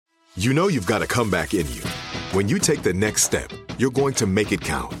You know you've got a comeback in you. When you take the next step, you're going to make it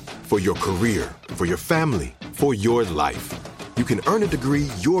count. For your career, for your family, for your life. You can earn a degree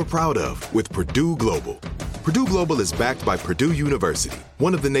you're proud of with Purdue Global. Purdue Global is backed by Purdue University,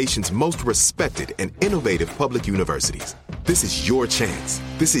 one of the nation's most respected and innovative public universities. This is your chance.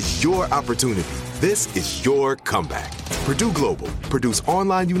 This is your opportunity. This is your comeback. Purdue Global, Purdue's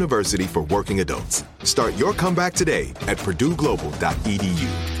online university for working adults. Start your comeback today at purdueglobal.edu.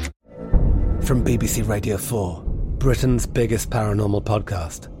 From BBC Radio 4, Britain's biggest paranormal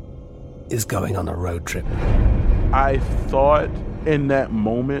podcast is going on a road trip. I thought in that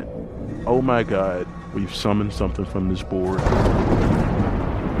moment, oh my God, we've summoned something from this board.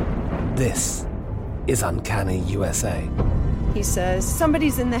 This is Uncanny USA. He says,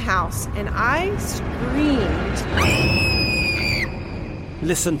 somebody's in the house, and I screamed.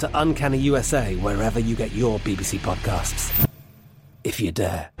 Listen to Uncanny USA wherever you get your BBC podcasts, if you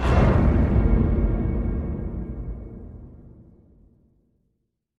dare.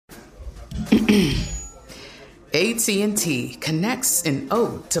 AT&T connects an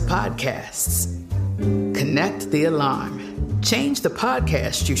ode to podcasts. Connect the alarm. Change the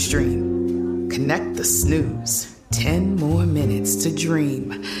podcast you stream. Connect the snooze. 10 more minutes to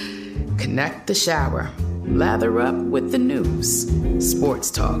dream. Connect the shower. Lather up with the news.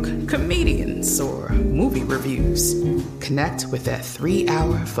 Sports talk, comedians, or movie reviews. Connect with that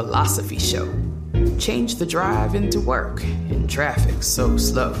 3-hour philosophy show. Change the drive into work in traffic so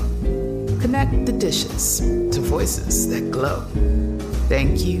slow. Connect the dishes to voices that glow.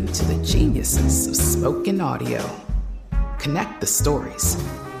 Thank you to the geniuses of spoken audio. Connect the stories.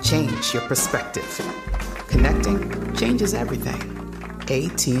 Change your perspective. Connecting changes everything.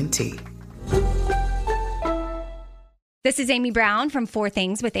 AT&T. This is Amy Brown from 4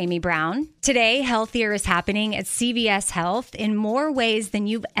 Things with Amy Brown. Today, Healthier is happening at CVS Health in more ways than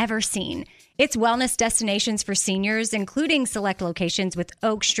you've ever seen. It's wellness destinations for seniors, including select locations with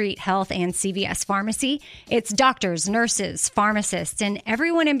Oak Street Health and CVS Pharmacy. It's doctors, nurses, pharmacists, and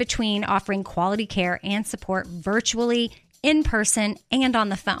everyone in between offering quality care and support virtually, in person, and on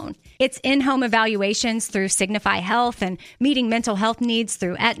the phone. It's in-home evaluations through Signify Health and meeting mental health needs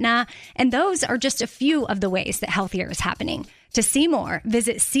through Aetna. And those are just a few of the ways that Healthier is happening. To see more,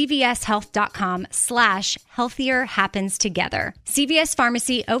 visit cvshealth.com/healthier happens together. CVS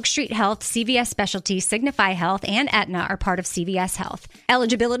Pharmacy, Oak Street Health, CVS Specialty, Signify Health, and Aetna are part of CVS Health.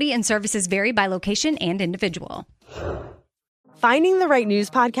 Eligibility and services vary by location and individual. Finding the right news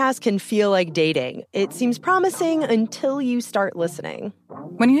podcast can feel like dating. It seems promising until you start listening.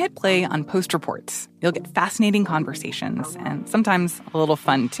 When you hit play on Post Reports, you'll get fascinating conversations and sometimes a little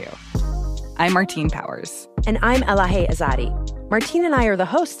fun, too. I'm Martine Powers. And I'm Elahe Azadi. Martine and I are the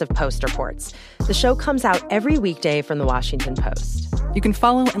hosts of Post Reports. The show comes out every weekday from The Washington Post. You can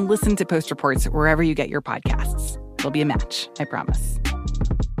follow and listen to Post Reports wherever you get your podcasts. It'll be a match, I promise.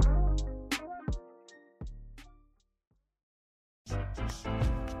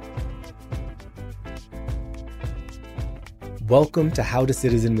 Welcome to How to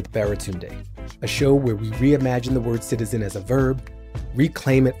Citizen with Baratunde, a show where we reimagine the word citizen as a verb,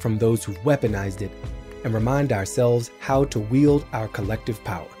 reclaim it from those who've weaponized it, and remind ourselves how to wield our collective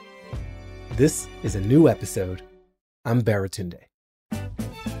power. This is a new episode. I'm Baratunde.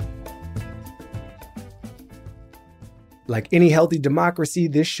 Like any healthy democracy,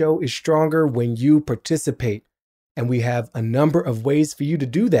 this show is stronger when you participate, and we have a number of ways for you to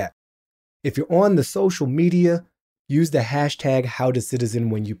do that. If you're on the social media, use the hashtag #HowToCitizen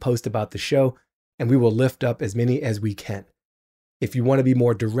when you post about the show, and we will lift up as many as we can. If you want to be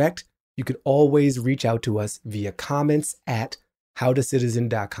more direct, you can always reach out to us via comments at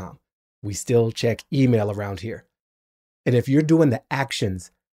howtocitizen.com. We still check email around here. And if you're doing the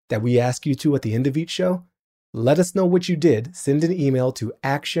actions that we ask you to at the end of each show, let us know what you did. Send an email to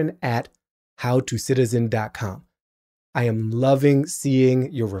action@howtocitizen.com. I am loving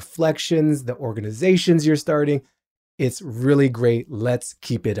seeing your reflections, the organizations you're starting. It's really great. Let's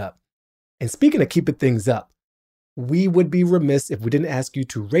keep it up. And speaking of keeping things up, we would be remiss if we didn't ask you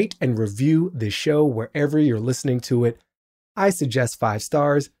to rate and review the show wherever you're listening to it. I suggest 5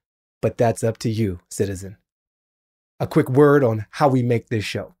 stars, but that's up to you, citizen. A quick word on how we make this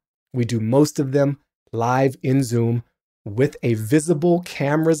show. We do most of them live in Zoom with a visible,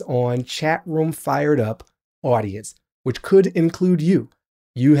 cameras on, chat room fired up audience, which could include you.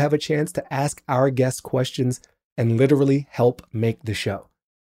 You have a chance to ask our guests questions and literally help make the show.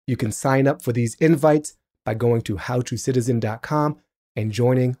 You can sign up for these invites by going to howtocitizen.com and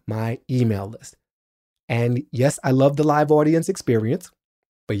joining my email list. And yes, I love the live audience experience,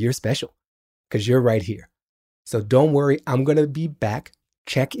 but you're special because you're right here. So don't worry, I'm going to be back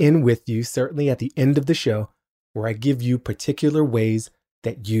check in with you, certainly at the end of the show, where I give you particular ways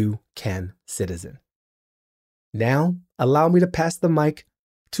that you can citizen. Now, allow me to pass the mic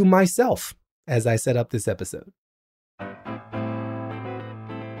to myself as I set up this episode.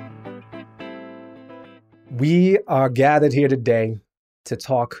 We are gathered here today to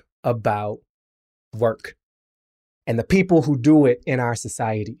talk about work and the people who do it in our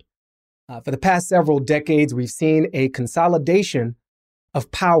society. For the past several decades, we've seen a consolidation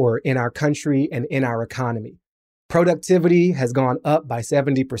of power in our country and in our economy. Productivity has gone up by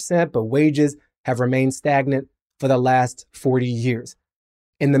 70%, but wages have remained stagnant for the last 40 years.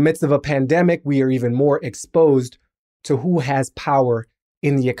 In the midst of a pandemic, we are even more exposed to who has power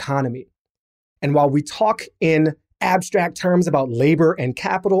in the economy. And while we talk in abstract terms about labor and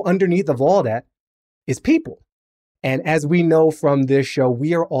capital, underneath of all that is people. And as we know from this show,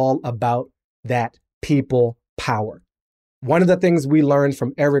 we are all about that people power. One of the things we learned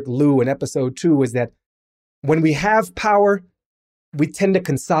from Eric Liu in episode 2 is that when we have power, we tend to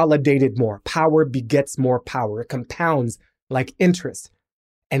consolidate it more. Power begets more power. It compounds like interest.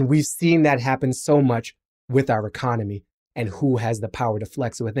 And we've seen that happen so much with our economy and who has the power to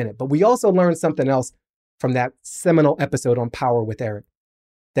flex within it. But we also learned something else from that seminal episode on power with Eric,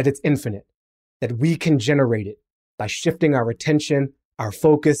 that it's infinite, that we can generate it by shifting our attention, our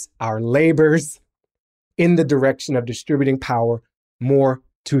focus, our labors in the direction of distributing power more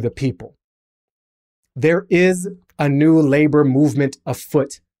to the people. There is a new labor movement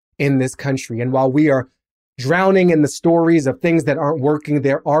afoot in this country. And while we are drowning in the stories of things that aren't working,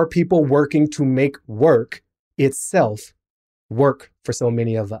 there are people working to make work itself work for so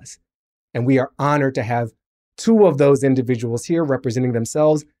many of us. And we are honored to have two of those individuals here representing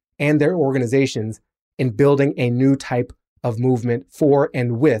themselves and their organizations in building a new type of movement for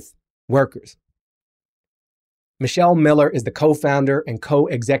and with workers. Michelle Miller is the co-founder and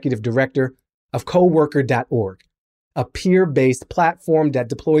co-executive director of coworker.org, a peer-based platform that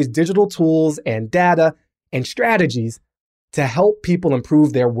deploys digital tools and data and strategies to help people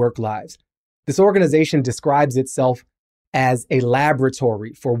improve their work lives. This organization describes itself as a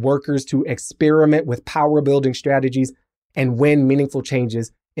laboratory for workers to experiment with power-building strategies and win meaningful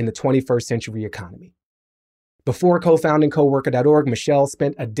changes in the 21st century economy. Before co-founding coworker.org, Michelle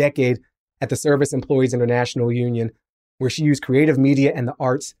spent a decade at the Service Employees International Union, where she used creative media and the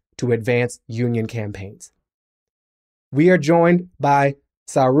arts to advance union campaigns. We are joined by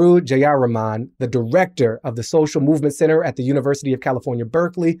Saru Jayaraman, the director of the Social Movement Center at the University of California,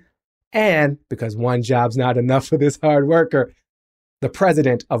 Berkeley, and, because one job's not enough for this hard worker, the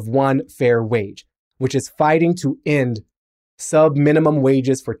president of One Fair Wage, which is fighting to end sub-minimum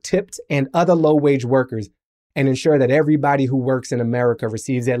wages for tipped and other low-wage workers and ensure that everybody who works in America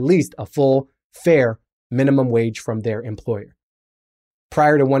receives at least a full, fair minimum wage from their employer.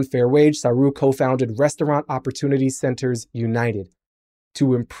 Prior to One Fair Wage, Saru co-founded Restaurant Opportunity Centers United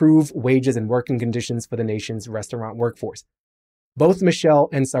to improve wages and working conditions for the nation's restaurant workforce. Both Michelle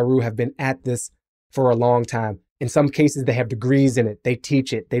and Saru have been at this for a long time. In some cases, they have degrees in it, they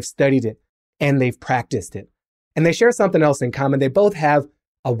teach it, they've studied it, and they've practiced it. And they share something else in common. They both have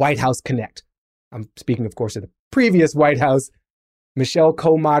a White House connect. I'm speaking, of course, of the previous White House. Michelle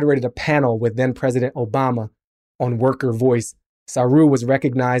co-moderated a panel with then-President Obama on worker voice. Saru was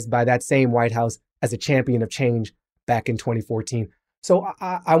recognized by that same White House as a champion of change back in 2014. So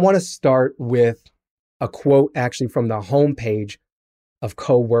I want to start with a quote actually from the homepage of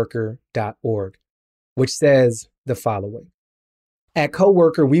coworker.org, which says the following. At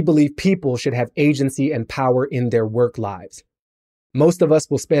Coworker, we believe people should have agency and power in their work lives. Most of us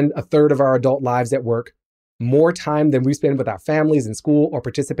will spend a third of our adult lives at work, more time than we spend with our families in school or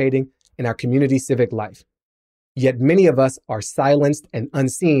participating in our community civic life. Yet many of us are silenced and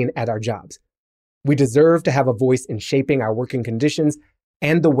unseen at our jobs. We deserve to have a voice in shaping our working conditions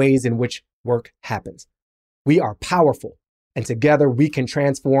and the ways in which work happens. We are powerful, and together we can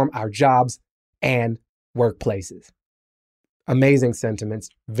transform our jobs and workplaces. Amazing sentiments,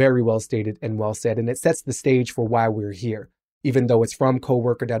 very well stated and well said, and it sets the stage for why we're here. Even though it's from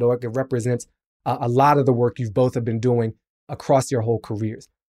coworker.org, it represents a lot of the work you've both have been doing across your whole careers.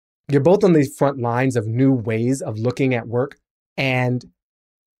 You're both on the front lines of new ways of looking at work, and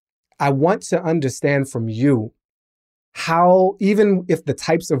I want to understand from you how, even if the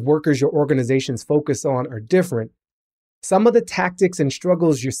types of workers your organizations focus on are different, some of the tactics and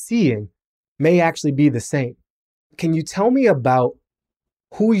struggles you're seeing may actually be the same. Can you tell me about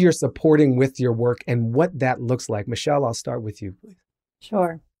who you're supporting with your work and what that looks like? Michelle, I'll start with you, please.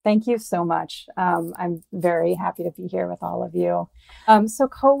 Sure. Thank you so much. I'm very happy to be here with all of you. So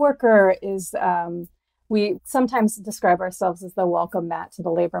Coworker is We sometimes describe ourselves as the welcome mat to the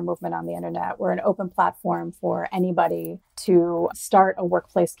labor movement on the internet. We're an open platform for anybody to start a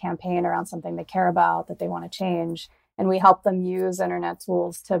workplace campaign around something they care about, that they want to change. And we help them use internet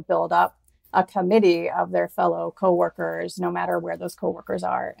tools to build up a committee of their fellow coworkers, no matter where those coworkers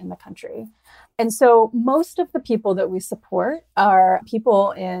are in the country. And so most of the people that we support are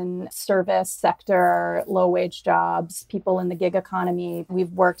people in service sector, low wage jobs, people in the gig economy.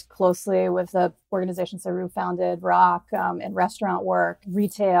 We've worked closely with the organization Saru founded, Rock, and restaurant work,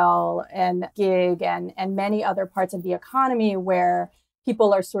 retail and gig, and many other parts of the economy where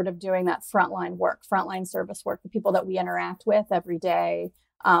people are sort of doing that frontline work, frontline service work, the people that we interact with every day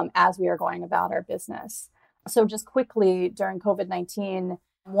as we are going about our business. So just quickly, during COVID-19,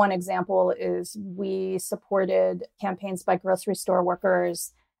 one example is we supported campaigns by grocery store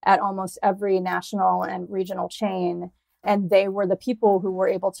workers at almost every national and regional chain. And they were the people who were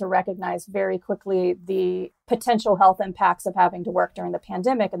able to recognize very quickly the potential health impacts of having to work during the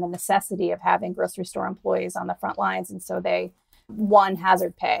pandemic and the necessity of having grocery store employees on the front lines. And so they won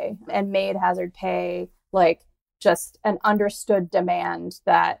hazard pay and made hazard pay like just an understood demand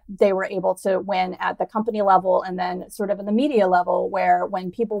that they were able to win at the company level and then sort of in the media level, where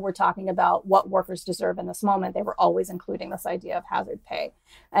when people were talking about what workers deserve in this moment, they were always including this idea of hazard pay.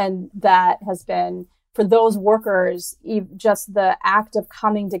 And that has been, for those workers, just the act of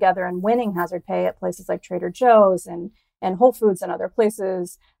coming together and winning hazard pay at places like Trader Joe's and Whole Foods and other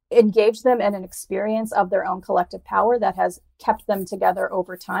places, engage them in an experience of their own collective power that has kept them together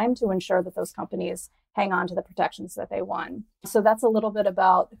over time to ensure that those companies hang on to the protections that they won. So that's a little bit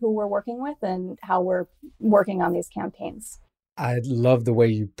about who we're working with and how we're working on these campaigns. I love the way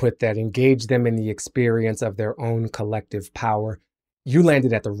you put that. Engage them in the experience of their own collective power. You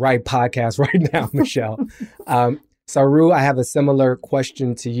landed at the right podcast right now, Michelle. Saru, I have a similar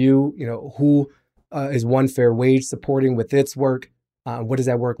question to you. You know, who is One Fair Wage supporting with its work? What does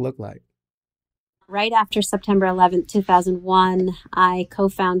that work look like? Right after September 11th, 2001, I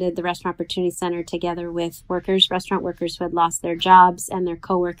co-founded the Restaurant Opportunity Center together with restaurant workers who had lost their jobs and their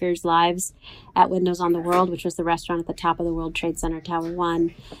co-workers' lives at Windows on the World, which was the restaurant at the top of the World Trade Center, Tower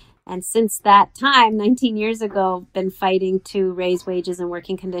 1. And since that time, 19 years ago, been fighting to raise wages and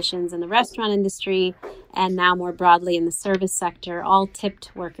working conditions in the restaurant industry, and now more broadly in the service sector, all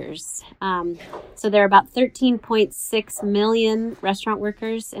tipped workers. So there are about 13.6 million restaurant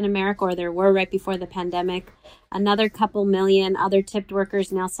workers in America, or there were right before the pandemic. Another couple million other tipped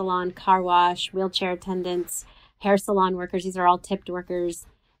workers, nail salon, car wash, wheelchair attendants, hair salon workers. These are all tipped workers.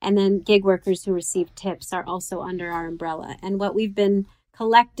 And then gig workers who receive tips are also under our umbrella. And what we've been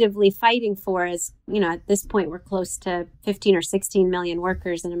collectively fighting for is, at this point, we're close to 15 or 16 million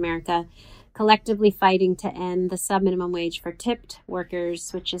workers in America, collectively fighting to end the subminimum wage for tipped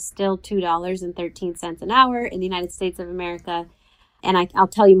workers, which is still $2.13 an hour in the United States of America. And I'll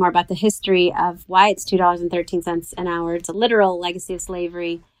tell you more about the history of why it's $2.13 an hour. It's a literal legacy of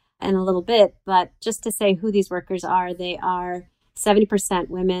slavery in a little bit. But just to say who these workers are, they are 70%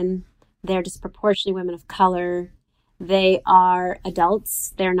 women. They're disproportionately women of color. They are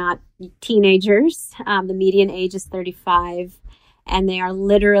adults. They're not teenagers. The median age is 35. And they are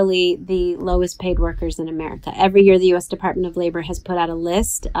literally the lowest paid workers in America. Every year, the U.S. Department of Labor has put out a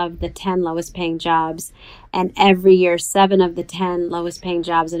list of the 10 lowest paying jobs. And every year, 7 of the 10 lowest paying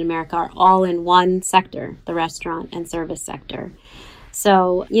jobs in America are all in one sector, the restaurant and service sector.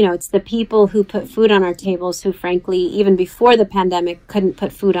 So, it's the people who put food on our tables who, frankly, even before the pandemic, couldn't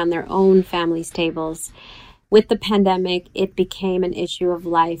put food on their own families' tables. With the pandemic, it became an issue of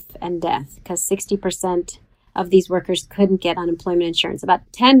life and death because 60% of these workers couldn't get unemployment insurance. About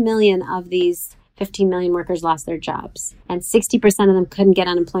 10 million of these 15 million workers lost their jobs, and 60% of them couldn't get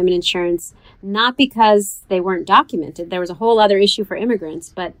unemployment insurance, not because they weren't documented. There was a whole other issue for immigrants,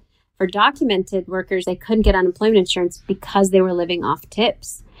 but for documented workers, they couldn't get unemployment insurance because they were living off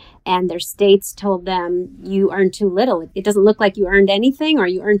tips. And their states told them, you earn too little. It doesn't look like you earned anything, or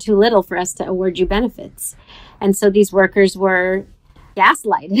you earned too little for us to award you benefits. And so these workers were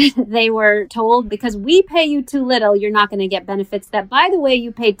gaslighted. They were told, because we pay you too little, you're not going to get benefits that, by the way,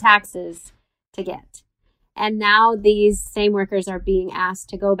 you paid taxes to get. And now these same workers are being asked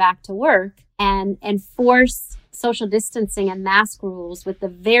to go back to work and enforce social distancing and mask rules with the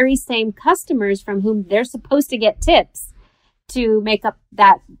very same customers from whom they're supposed to get tips to make up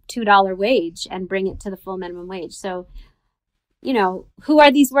that $2 wage and bring it to the full minimum wage. So, who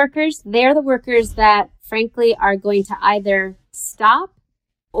are these workers? They're the workers that, frankly, are going to either stop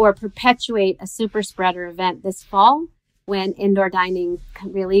or perpetuate a super spreader event this fall when indoor dining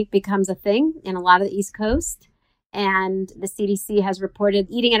really becomes a thing in a lot of the East Coast. And the CDC has reported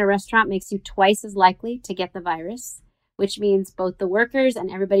eating at a restaurant makes you twice as likely to get the virus, which means both the workers and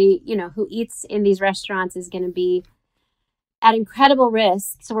everybody, who eats in these restaurants is going to be at incredible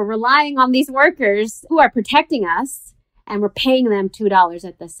risk. So we're relying on these workers who are protecting us, and we're paying them $2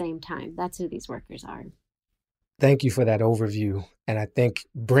 at the same time. That's who these workers are. Thank you for that overview. And I think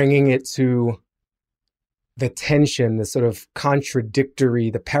bringing it to the tension, the sort of contradictory,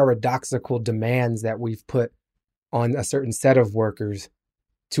 the paradoxical demands that we've put on a certain set of workers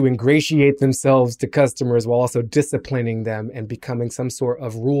to ingratiate themselves to customers while also disciplining them and becoming some sort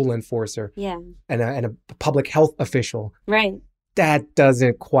of rule enforcer and a public health official. Right. That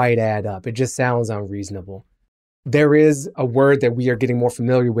doesn't quite add up. It just sounds unreasonable. There is a word that we are getting more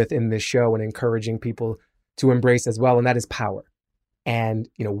familiar with in this show and encouraging people to embrace as well, and that is power. And,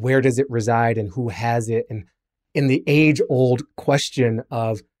 where does it reside and who has it? And in the age-old question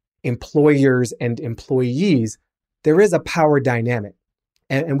of employers and employees, there is a power dynamic.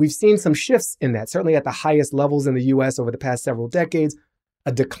 And we've seen some shifts in that, certainly at the highest levels in the U.S. over the past several decades,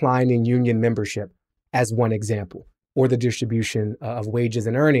 a decline in union membership as one example, or the distribution of wages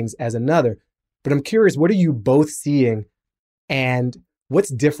and earnings as another. But I'm curious, what are you both seeing and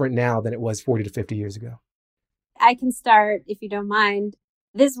what's different now than it was 40 to 50 years ago? I can start, if you don't mind.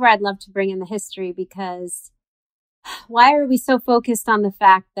 This is where I'd love to bring in the history, because why are we so focused on the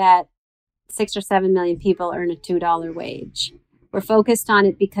fact that 6 or 7 million people earn a $2 wage? We're focused on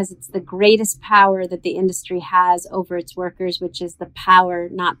it because it's the greatest power that the industry has over its workers, which is the power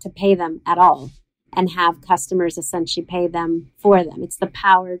not to pay them at all and have customers essentially pay them for them. It's the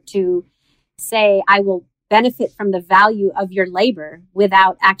power to say, I will benefit from the value of your labor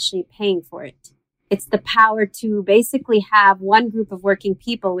without actually paying for it. It's the power to basically have one group of working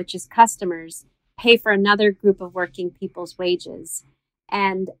people, which is customers, pay for another group of working people's wages.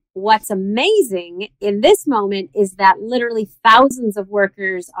 And what's amazing in this moment is that literally thousands of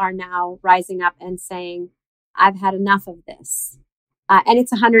workers are now rising up and saying, I've had enough of this. And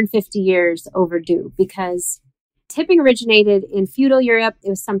it's 150 years overdue, because tipping originated in feudal Europe. It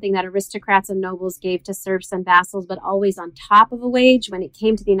was something that aristocrats and nobles gave to serfs and vassals, but always on top of a wage. When it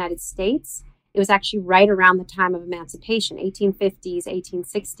came to the United States, it was actually right around the time of emancipation, 1850s,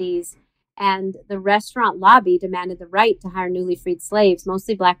 1860s. And the restaurant lobby demanded the right to hire newly freed slaves,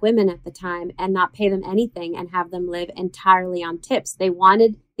 mostly Black women at the time, and not pay them anything and have them live entirely on tips. They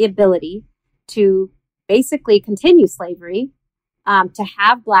wanted the ability to basically continue slavery, to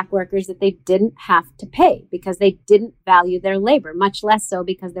have Black workers that they didn't have to pay because they didn't value their labor, much less so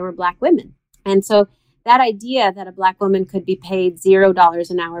because they were Black women. And so that idea that a Black woman could be paid $0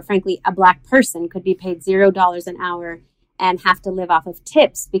 an hour, frankly, a Black person could be paid $0 an hour and have to live off of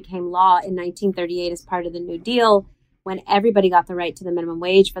tips became law in 1938 as part of the New Deal, when everybody got the right to the minimum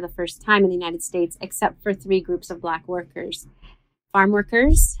wage for the first time in the United States, except for 3 groups of Black workers: farm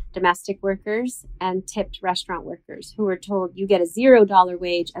workers, domestic workers, and tipped restaurant workers, who were told you get a $0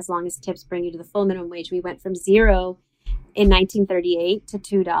 wage as long as tips bring you to the full minimum wage. We went from 0 in 1938 to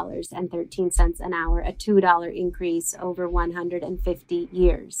 $2.13 an hour, a $2 increase over 150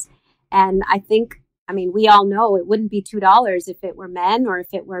 years. And we all know it wouldn't be $2 if it were men or if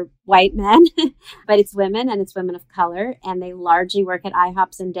it were white men, but it's women, and it's women of color. And they largely work at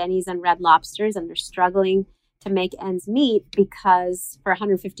IHOPs and Denny's and Red Lobsters, and they're struggling to make ends meet because for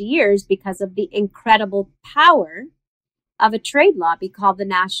 150 years, because of the incredible power of a trade lobby called the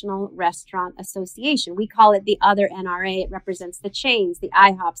National Restaurant Association. We call it the other NRA. It represents the chains, the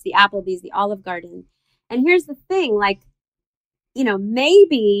IHOPs, the Applebee's, the Olive Garden. And here's the thing,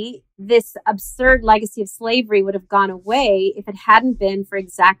 maybe this absurd legacy of slavery would have gone away if it hadn't been for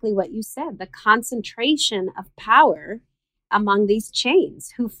exactly what you said, the concentration of power among these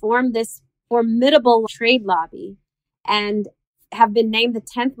chains who formed this formidable trade lobby and have been named the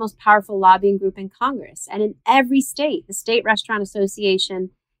 10th most powerful lobbying group in Congress. And in every state, the State Restaurant Association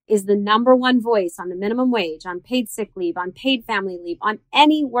is the number one voice on the minimum wage, on paid sick leave, on paid family leave, on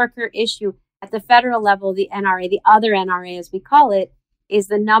any worker issue. At the federal level, the NRA, the other NRA as we call it, is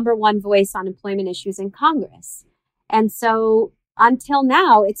the number one voice on employment issues in Congress. And so until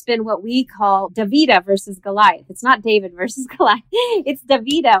now, it's been what we call Davida versus Goliath. It's not David versus Goliath. It's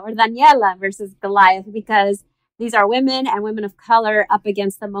Davida or Daniela versus Goliath, because these are women and women of color up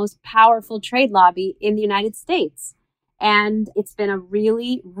against the most powerful trade lobby in the United States. And it's been a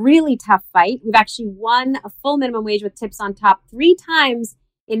really, really tough fight. We've actually won a full minimum wage with tips on top 3 times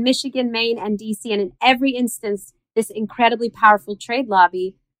in Michigan, Maine, and DC. And in every instance, this incredibly powerful trade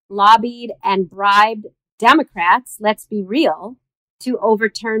lobby lobbied and bribed Democrats, let's be real, to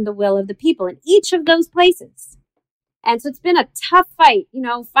overturn the will of the people. In each of those places, And so it's been a tough fight,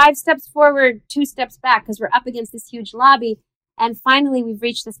 5 steps forward, 2 steps back, because we're up against this huge lobby. And finally, we've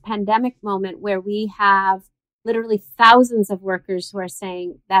reached this pandemic moment where we have literally thousands of workers who are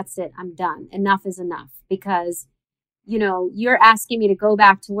saying, that's it, I'm done. Enough is enough. Because, you're asking me to go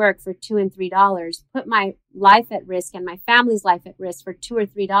back to work for $2 and $3, put my life at risk and my family's life at risk for $2 or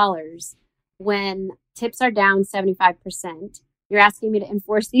 $3 when tips are down 75%. You're asking me to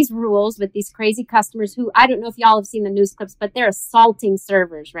enforce these rules with these crazy customers who, I don't know if y'all have seen the news clips, but they're assaulting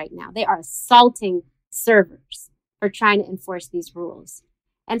servers right now. They are assaulting servers for trying to enforce these rules.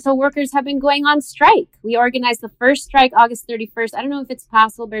 And so workers have been going on strike. We organized the first strike August 31st. I don't know if it's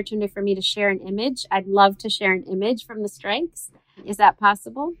possible, Bertrand, for me to share an image. I'd love to share an image from the strikes. Is that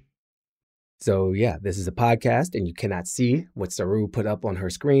possible? So yeah, this is a podcast and you cannot see what Saru put up on her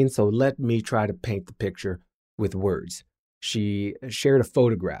screen. So let me try to paint the picture with words. She shared a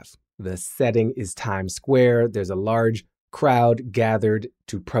photograph. The setting is Times Square. There's a large crowd gathered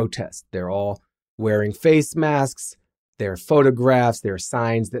to protest. They're all wearing face masks. There are photographs. There are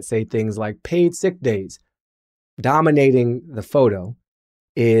signs that say things like paid sick days. Dominating the photo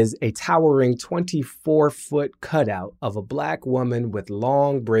is a towering 24-foot cutout of a Black woman with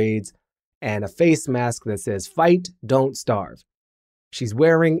long braids and a face mask that says, "Fight, don't starve." She's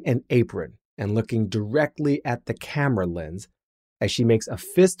wearing an apron and looking directly at the camera lens as she makes a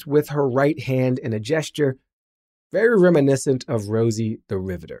fist with her right hand in a gesture very reminiscent of Rosie the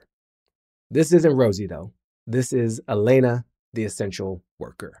Riveter. This isn't Rosie, though. This is Elena, the essential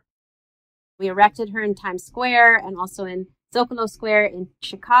worker. We erected her in Times Square and also in Zocalo Square in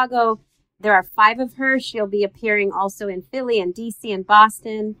Chicago. There are 5 of her. She'll be appearing also in Philly and DC and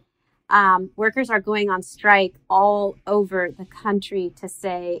Boston. Workers are going on strike all over the country to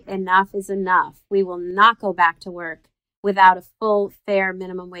say enough is enough. We will not go back to work without a full, fair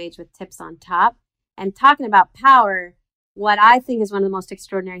minimum wage with tips on top. And talking about power, what I think is one of the most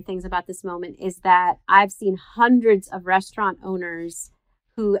extraordinary things about this moment is that I've seen hundreds of restaurant owners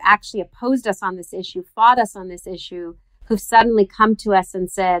who actually opposed us on this issue, fought us on this issue, who've suddenly come to us and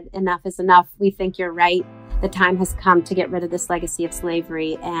said, enough is enough. We think you're right. The time has come to get rid of this legacy of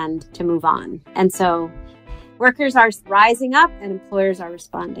slavery and to move on. And so workers are rising up and employers are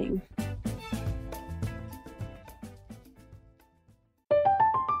responding.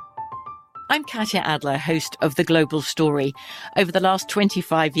 I'm Katya Adler, host of The Global Story. Over the last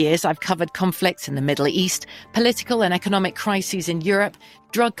 25 years, I've covered conflicts in the Middle East, political and economic crises in Europe,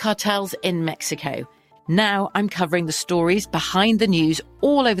 drug cartels in Mexico. Now I'm covering the stories behind the news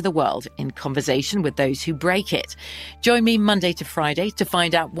all over the world in conversation with those who break it. Join me Monday to Friday to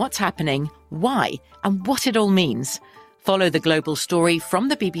find out what's happening, why, and what it all means. Follow The Global Story from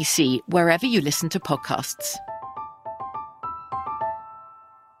the BBC wherever you listen to podcasts.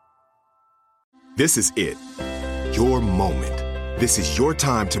 This is it. Your moment. This is your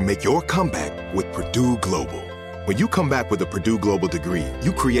time to make your comeback with Purdue Global. When you come back with a Purdue Global degree,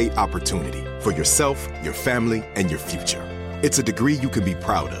 you create opportunity for yourself, your family, and your future. It's a degree you can be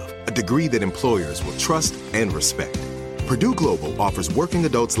proud of, a degree that employers will trust and respect. Purdue Global offers working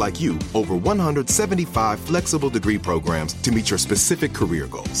adults like you over 175 flexible degree programs to meet your specific career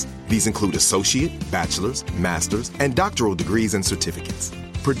goals. These include associate, bachelor's, master's, and doctoral degrees and certificates.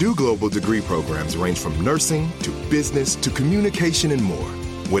 Purdue Global degree programs range from nursing to business to communication and more.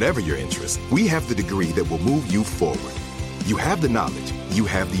 Whatever your interest, we have the degree that will move you forward. You have the knowledge, you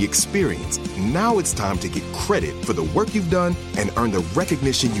have the experience. Now it's time to get credit for the work you've done and earn the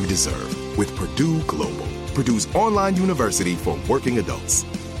recognition you deserve with Purdue Global, Purdue's online university for working adults.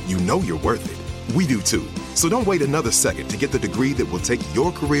 You know you're worth it. We do too. So don't wait another second to get the degree that will take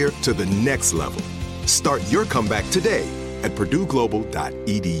your career to the next level. Start your comeback today at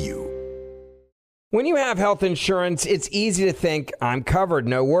purdueglobal.edu. When you have health insurance, it's easy to think, I'm covered,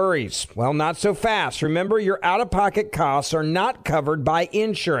 no worries. Well, not so fast. Remember, your out-of-pocket costs are not covered by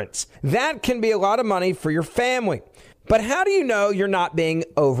insurance. That can be a lot of money for your family. But how do you know you're not being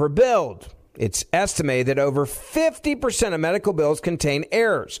overbilled? It's estimated that over 50% of medical bills contain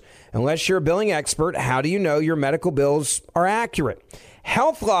errors. Unless you're a billing expert, how do you know your medical bills are accurate?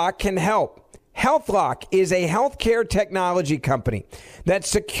 HealthLock can help. HealthLock is a healthcare technology company that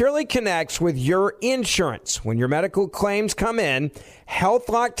securely connects with your insurance. When your medical claims come in,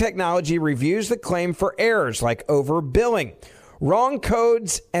 HealthLock technology reviews the claim for errors like overbilling, wrong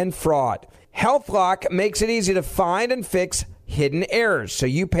codes, and fraud. HealthLock makes it easy to find and fix hidden errors, so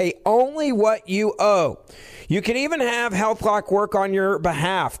you pay only what you owe. You can even have HealthLock work on your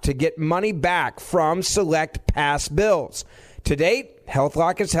behalf to get money back from select past bills. To date,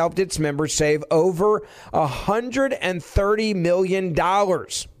 HealthLock has helped its members save over $130 million.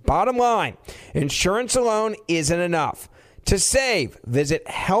 Bottom line, insurance alone isn't enough. To save, visit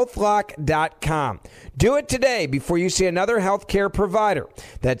healthlock.com. Do it today before you see another healthcare provider.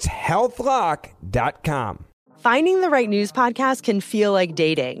 That's healthlock.com. Finding the right news podcast can feel like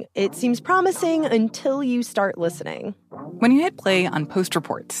dating. It seems promising until you start listening. When you hit play on Post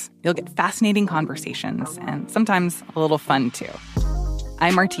Reports, you'll get fascinating conversations and sometimes a little fun, too.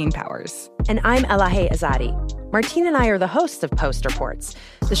 I'm Martine Powers. And I'm Elahe Azadi. Martine and I are the hosts of Post Reports.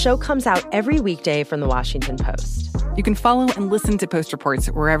 The show comes out every weekday from The Washington Post. You can follow and listen to Post Reports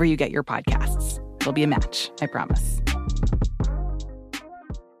wherever you get your podcasts. It'll be a match, I promise.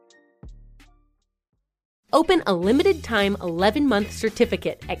 Open a limited-time 11-month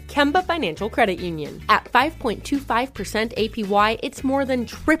certificate at Kemba Financial Credit Union. At 5.25% APY, it's more than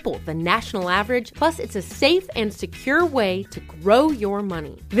triple the national average, plus it's a safe and secure way to grow your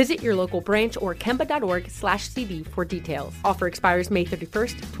money. Visit your local branch or kemba.org/cb for details. Offer expires May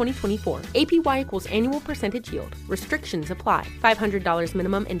 31st, 2024. APY equals annual percentage yield. Restrictions apply. $500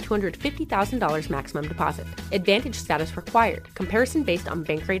 minimum and $250,000 maximum deposit. Advantage status required. Comparison based on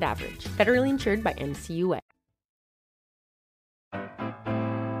bank rate average. Federally insured by NCUA.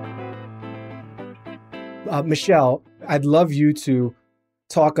 Michelle, I'd love you to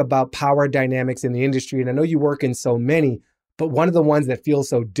talk about power dynamics in the industry. And I know you work in so many, but one of the ones that feels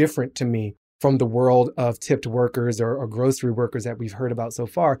so different to me from the world of tipped workers or grocery workers that we've heard about so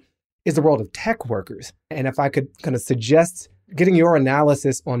far is the world of tech workers. And if I could kind of suggest getting your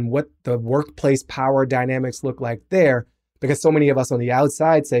analysis on what the workplace power dynamics look like there, because so many of us on the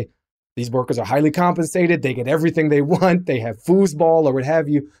outside say, these workers are highly compensated, they get everything they want, they have foosball or what have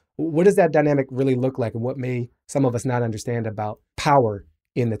you. What does that dynamic really look like, and what may some of us not understand about power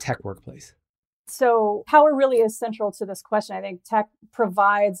in the tech workplace? So power really is central to this question. I think tech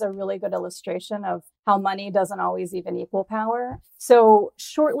provides a really good illustration of how money doesn't always even equal power. So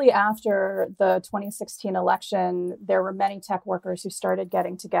shortly after the 2016 election, there were many tech workers who started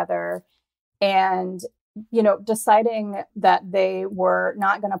getting together and deciding that they were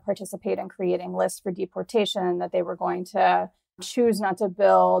not going to participate in creating lists for deportation, that they were going to choose not to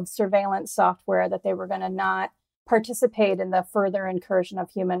build surveillance software, that they were going to not participate in the further incursion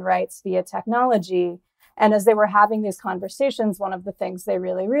of human rights via technology. And as they were having these conversations, one of the things they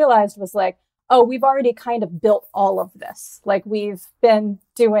really realized was like, oh, we've already kind of built all of this. Like, we've been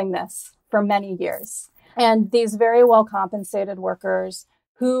doing this for many years. And these very well compensated workers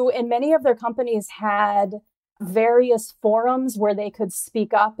who in many of their companies had various forums where they could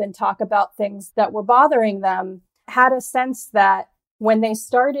speak up and talk about things that were bothering them, had a sense that when they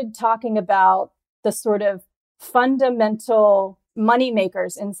started talking about the sort of fundamental money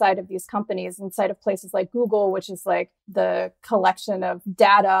makers inside of these companies, inside of places like Google, which is like the collection of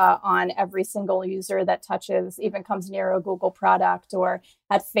data on every single user that touches, even comes near a Google product, or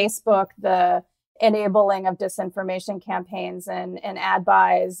at Facebook, the enabling of disinformation campaigns and ad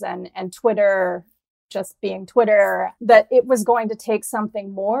buys, and Twitter just being Twitter, that it was going to take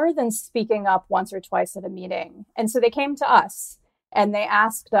something more than speaking up once or twice at a meeting. And so they came to us and they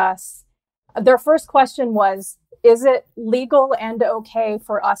asked us, their first question was, is it legal and okay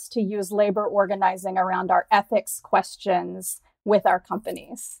for us to use labor organizing around our ethics questions with our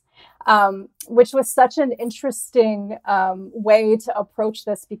companies? Which was such an interesting way to approach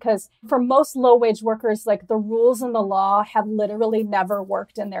this, because for most low-wage workers, like, the rules and the law have literally never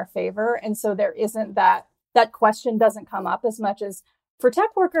worked in their favor. And so there isn't that question doesn't come up as much as for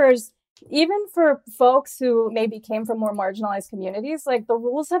tech workers. Even for folks who maybe came from more marginalized communities, like, the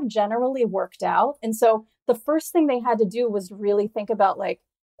rules have generally worked out. And so the first thing they had to do was really think about, like,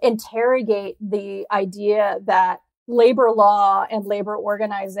 interrogate the idea that labor law and labor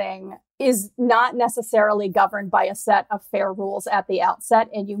organizing is not necessarily governed by a set of fair rules at the outset.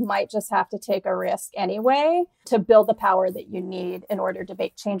 And you might just have to take a risk anyway to build the power that you need in order to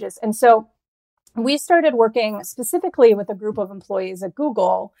make changes. And so we started working specifically with a group of employees at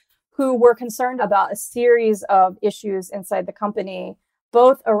Google who were concerned about a series of issues inside the company,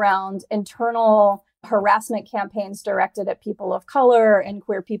 both around internal harassment campaigns directed at people of color and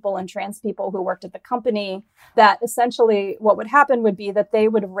queer people and trans people who worked at the company, that essentially what would happen would be that they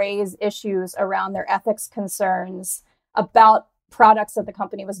would raise issues around their ethics concerns about products that the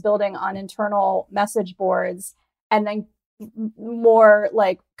company was building on internal message boards. And then more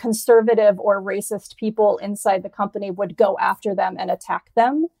like conservative or racist people inside the company would go after them and attack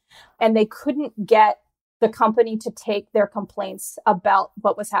them. And they couldn't get the company to take their complaints about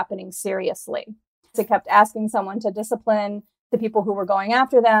what was happening seriously. They kept asking someone to discipline the people who were going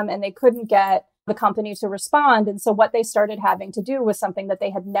after them, and they couldn't get the company to respond. And so what they started having to do was something that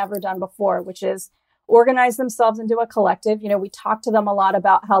they had never done before, which is organize themselves into a collective. We talked to them a lot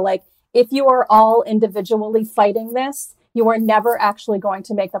about how, like, if you are all individually fighting this, you are never actually going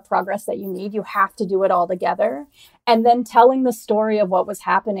to make the progress that you need. You have to do it all together. And then telling the story of what was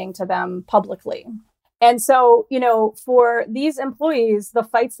happening to them publicly. And so, for these employees, the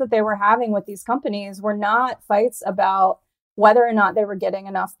fights that they were having with these companies were not fights about whether or not they were getting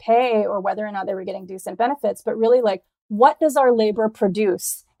enough pay or whether or not they were getting decent benefits, but really like, what does our labor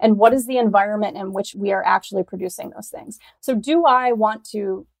produce? And what is the environment in which we are actually producing those things? So do I want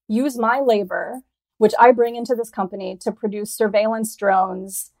to use my labor, which I bring into this company, to produce surveillance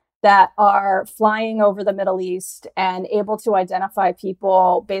drones that are flying over the Middle East and able to identify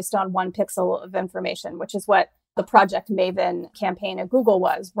people based on 1 pixel of information, which is what the Project Maven campaign at Google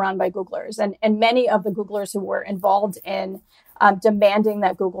was, run by Googlers. And many of the Googlers who were involved in demanding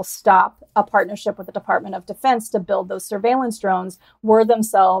that Google stop a partnership with the Department of Defense to build those surveillance drones were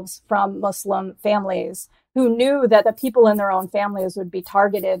themselves from Muslim families who knew that the people in their own families would be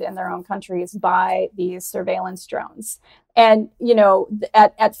targeted in their own countries by these surveillance drones. And,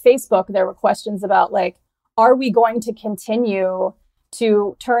 at Facebook, there were questions about, like, are we going to continue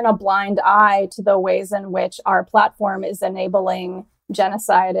to turn a blind eye to the ways in which our platform is enabling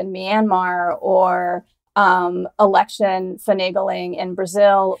genocide in Myanmar or election finagling in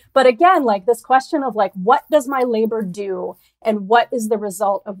Brazil? But again, like, this question of, like, what does my labor do? And what is the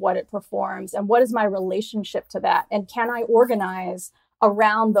result of what it performs? And what is my relationship to that? And can I organize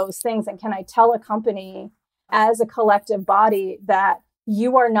around those things? And can I tell a company as a collective body that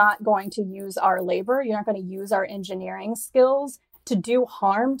you are not going to use our labor, you're not going to use our engineering skills to do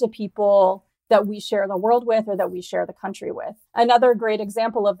harm to people that we share the world with or that we share the country with? Another great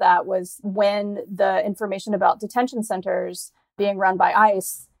example of that was when the information about detention centers being run by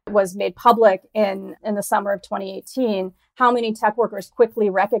ICE was made public in the summer of 2018, how many tech workers quickly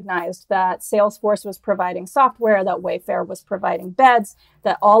recognized that Salesforce was providing software, that Wayfair was providing beds,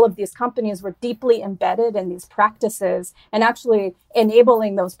 that all of these companies were deeply embedded in these practices and actually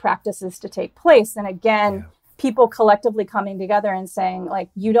enabling those practices to take place. And again, people collectively coming together and saying, like,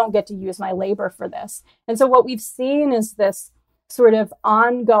 you don't get to use my labor for this. And so what we've seen is this sort of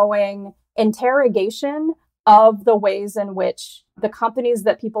ongoing interrogation of the ways in which the companies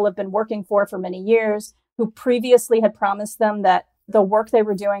that people have been working for many years, who previously had promised them that the work they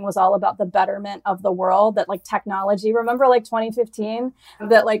were doing was all about the betterment of the world, that, like, technology, remember, like, 2015,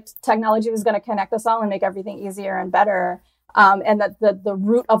 that, like, technology was going to connect us all and make everything easier and better. And that the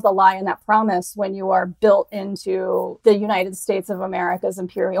root of the lie in that promise, when you are built into the United States of America's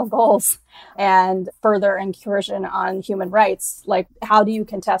imperial goals and further incursion on human rights, like, how do you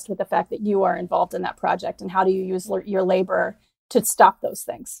contest with the fact that you are involved in that project? And how do you use your labor to stop those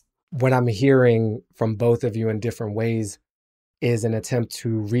things? What I'm hearing from both of you in different ways is an attempt to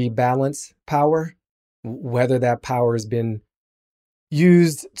rebalance power, whether that power has been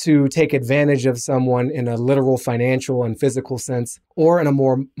used to take advantage of someone in a literal financial and physical sense, or in a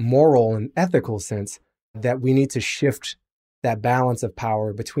more moral and ethical sense, that we need to shift that balance of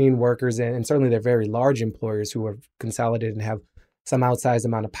power between workers and certainly they're very large employers who are consolidated and have some outsized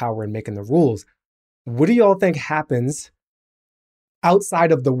amount of power in making the rules. What do you all think happens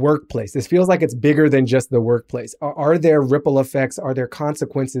outside of the workplace? This feels like it's bigger than just the workplace. Are there ripple effects? Are there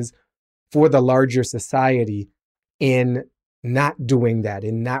consequences for the larger society in not doing that,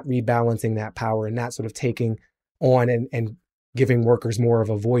 in not rebalancing that power and not sort of taking on and giving workers more of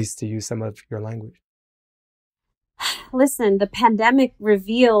a voice, to use some of your language? Listen, the pandemic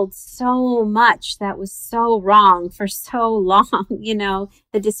revealed so much that was so wrong for so long,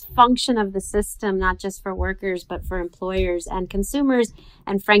 the dysfunction of the system, not just for workers, but for employers and consumers,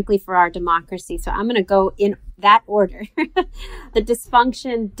 and frankly, for our democracy. So I'm going to go in that order. The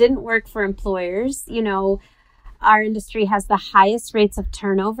dysfunction didn't work for employers. Our industry has the highest rates of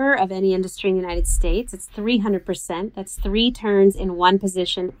turnover of any industry in the United States. It's 300%. That's 3 turns in one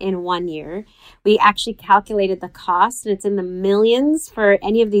position in 1 year. We actually calculated the cost, and it's in the millions for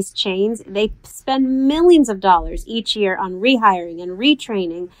any of these chains. They spend millions of dollars each year on rehiring and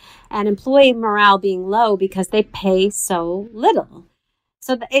retraining and employee morale being low because they pay so little.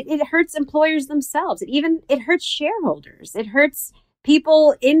 So it hurts employers themselves. It hurts shareholders. It hurts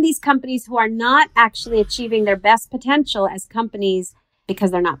people in these companies who are not actually achieving their best potential as companies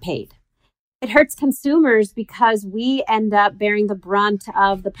because they're not paid. It hurts consumers because we end up bearing the brunt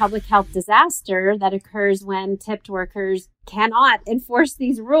of the public health disaster that occurs when tipped workers cannot enforce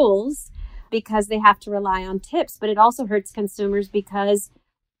these rules because they have to rely on tips. But it also hurts consumers because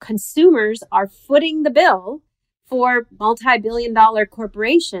consumers are footing the bill for multi-billion-dollar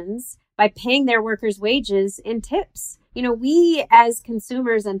corporations by paying their workers' wages in tips. You know, we as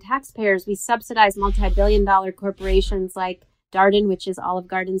consumers and taxpayers, we subsidize multi-billion-dollar corporations like Darden, which is Olive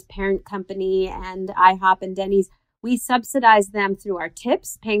Garden's parent company, and IHOP and Denny's. We subsidize them through our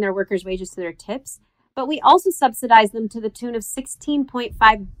tips, paying their workers' wages through their tips. But we also subsidize them to the tune of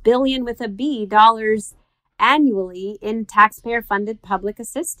 $16.5 billion with a B dollars annually in taxpayer-funded public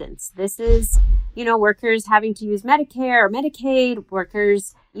assistance. This is, you know, workers having to use Medicare or Medicaid,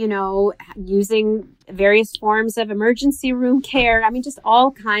 workers, you know, using various forms of emergency room care. I mean, just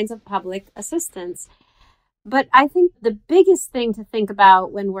all kinds of public assistance. But I think the biggest thing to think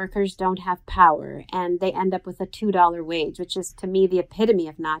about when workers don't have power and they end up with a $2 wage, which is to me the epitome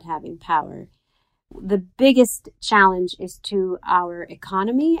of not having power, the biggest challenge is to our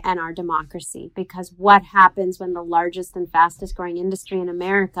economy and our democracy, because what happens when the largest and fastest growing industry in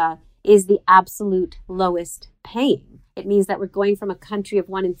America is the absolute lowest paying? It means that we're going from a country of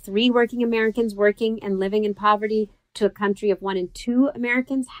 1 in 3 working Americans working and living in poverty to a country of 1 in 2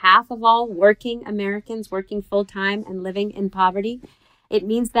 Americans, half of all working Americans working full time and living in poverty. It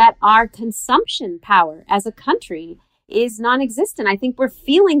means that our consumption power as a country is non-existent. I think we're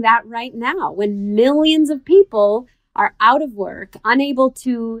feeling that right now when millions of people are out of work, unable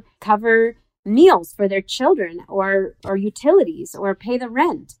to cover meals for their children or utilities or pay the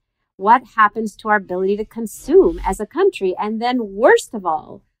rent. What happens to our ability to consume as a country? And then worst of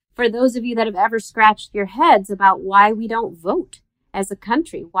all, for those of you that have ever scratched your heads about why we don't vote as a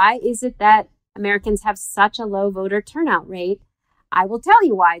country, why is it that Americans have such a low voter turnout rate? I will tell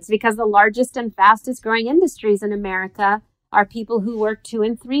you why. It's because the largest and fastest growing industries in America are people who work 2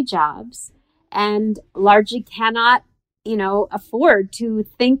 and 3 jobs and largely cannot, you know, afford to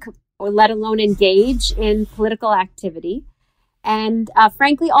think or let alone engage in political activity. And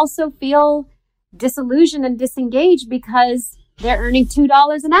frankly, also feel disillusioned and disengaged because they're earning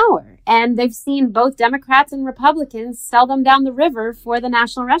 $2 an hour. And they've seen both Democrats and Republicans sell them down the river for the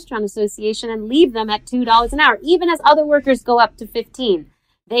National Restaurant Association and leave them at $2 an hour, even as other workers go up to $15.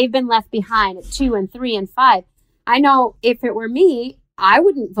 They've been left behind at 2 and 3 and 5. I know if it were me, I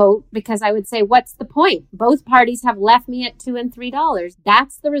wouldn't vote because I would say, what's the point? Both parties have left me at $2 and $3.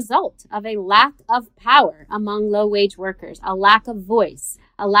 That's the result of a lack of power among low-wage workers, a lack of voice,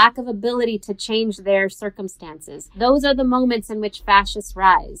 a lack of ability to change their circumstances. Those are the moments in which fascists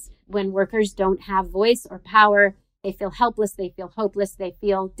rise. When workers don't have voice or power, they feel helpless, they feel hopeless, they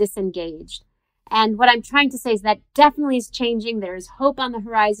feel disengaged. And what I'm trying to say is that definitely is changing. There is hope on the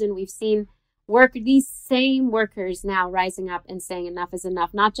horizon. We've seen these same workers now rising up and saying enough is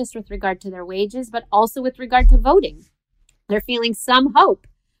enough, not just with regard to their wages, but also with regard to voting. They're feeling some hope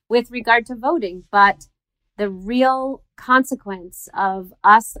with regard to voting, but the real consequence of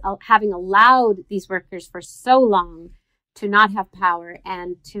us having allowed these workers for so long to not have power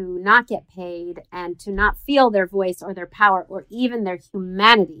and to not get paid and to not feel their voice or their power or even their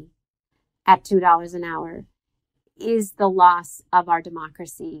humanity at $2 an hour is the loss of our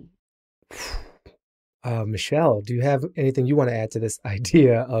democracy. Michelle, do you have anything you want to add to this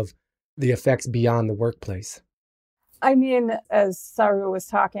idea of the effects beyond the workplace? I mean, as Saru was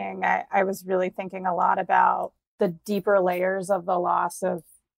talking, I was really thinking a lot about the deeper layers of the loss of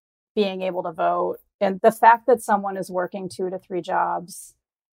being able to vote and the fact that someone is working 2 to 3 jobs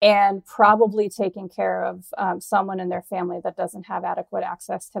and probably taking care of someone in their family that doesn't have adequate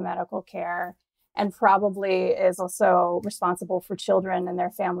access to medical care, and probably is also responsible for children in their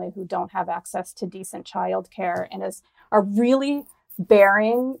family who don't have access to decent childcare, and are really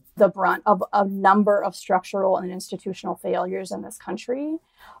bearing the brunt of a number of structural and institutional failures in this country,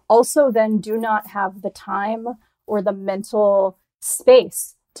 also then do not have the time or the mental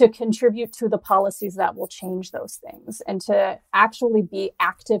space to contribute to the policies that will change those things and to actually be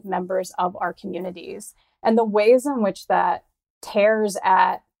active members of our communities. And the ways in which that tears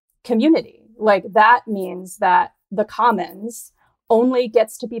at community, like that means that the commons only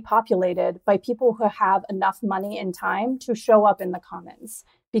gets to be populated by people who have enough money and time to show up in the commons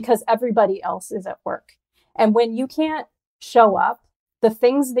because everybody else is at work. And when you can't show up, the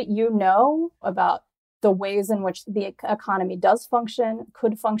things that you know about the ways in which the economy does function,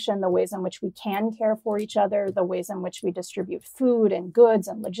 could function, the ways in which we can care for each other, the ways in which we distribute food and goods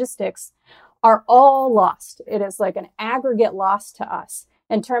and logistics are all lost. It is like an aggregate loss to us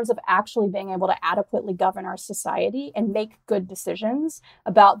in terms of actually being able to adequately govern our society and make good decisions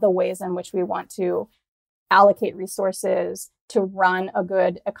about the ways in which we want to allocate resources to run a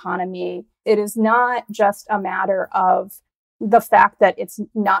good economy. It is not just a matter of the fact that it's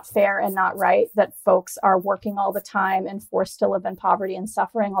not fair and not right that folks are working all the time and forced to live in poverty and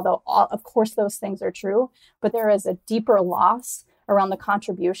suffering, although of course those things are true, but there is a deeper loss around the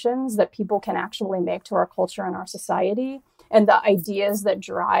contributions that people can actually make to our culture and our society and the ideas that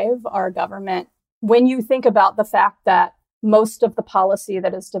drive our government. When you think about the fact that most of the policy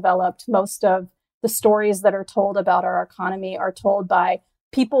that is developed, most of the stories that are told about our economy are told by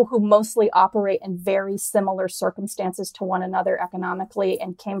people who mostly operate in very similar circumstances to one another economically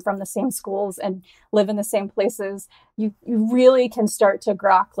and came from the same schools and live in the same places, you really can start to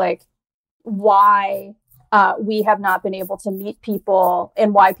grok like why we have not been able to meet people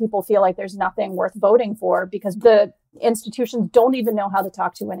and why people feel like there's nothing worth voting for, because the institutions don't even know how to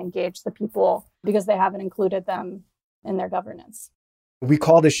talk to and engage the people because they haven't included them in their governance. We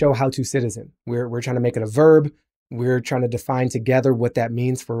call this show How to Citizen. We're trying to make it a verb. We're trying to define together what that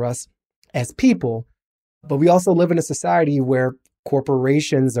means for us as people. But we also live in a society where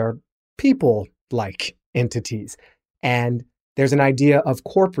corporations are people-like entities. And there's an idea of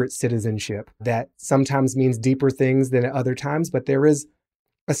corporate citizenship that sometimes means deeper things than at other times, but there is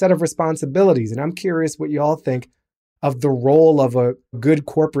a set of responsibilities. And I'm curious what you all think of the role of a good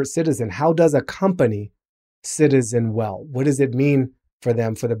corporate citizen. How does a company citizen well? What does it mean for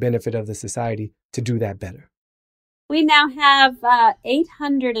them, for the benefit of the society, to do that better? We now have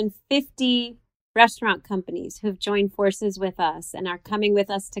 850 restaurant companies who've joined forces with us and are coming with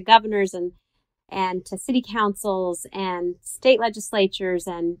us to governors and to city councils and state legislatures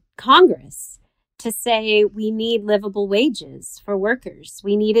and Congress to say we need livable wages for workers.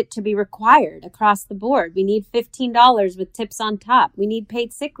 We need it to be required across the board. We need $15 with tips on top. We need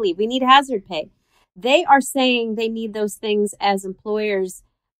paid sick leave. We need hazard pay. They are saying they need those things as employers,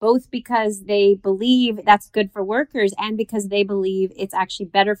 both because they believe that's good for workers and because they believe it's actually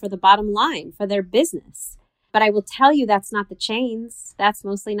better for the bottom line for their business. But I will tell you that's not the chains. That's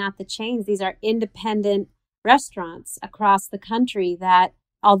mostly not the chains. These are independent restaurants across the country that,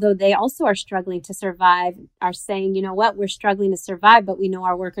 although they also are struggling to survive, are saying, you know what, we're struggling to survive, but we know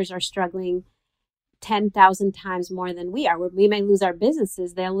our workers are struggling 10,000 times more than we are. We may lose our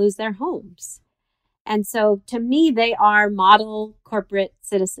businesses, they'll lose their homes. And so to me, they are model corporate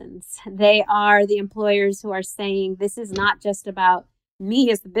citizens. They are the employers who are saying this is not just about me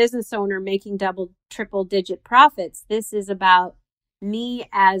as the business owner making double, triple digit profits. This is about me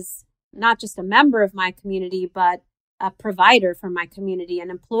as not just a member of my community, but a provider for my community, an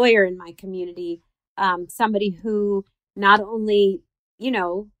employer in my community, somebody who not only,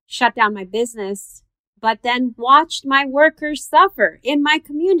 shut down my business, but then watched my workers suffer in my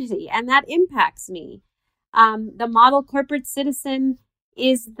community. And that impacts me. The model corporate citizen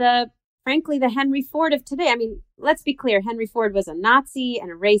is frankly, the Henry Ford of today. I mean, let's be clear. Henry Ford was a Nazi and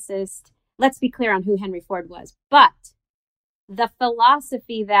a racist. Let's be clear on who Henry Ford was. But the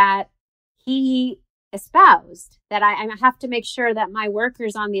philosophy that he espoused, that I have to make sure that my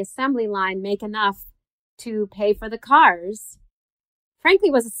workers on the assembly line make enough to pay for the cars,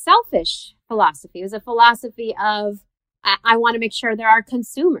 frankly, was a selfish philosophy. It was a philosophy of, I want to make sure there are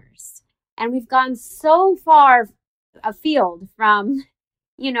consumers. And we've gone so far afield from,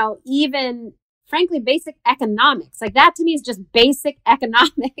 even, frankly, basic economics. Like that to me is just basic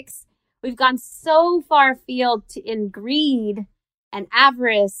economics. We've gone so far afield in greed and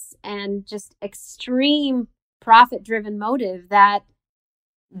avarice and just extreme profit-driven motive that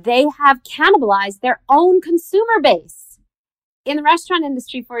they have cannibalized their own consumer base. In the restaurant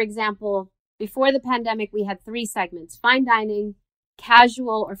industry, for example, before the pandemic, we had 3 segments: fine dining,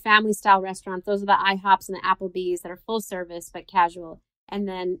 casual or family style restaurants. Those are the IHOPs and the Applebee's that are full service but casual. And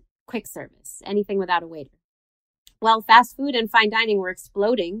then quick service, anything without a waiter. Well, fast food and fine dining were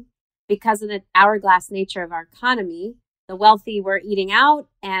exploding because of the hourglass nature of our economy. The wealthy were eating out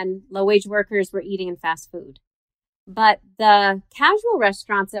and low-wage workers were eating in fast food. But the casual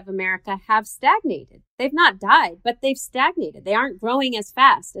restaurants of America have stagnated. They've not died, but they've stagnated. They aren't growing as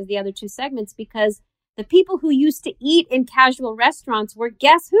fast as the other 2 segments because the people who used to eat in casual restaurants were,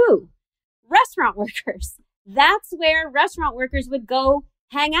 guess who? Restaurant workers. That's where restaurant workers would go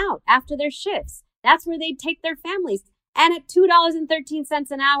hang out after their shifts. That's where they'd take their families. And at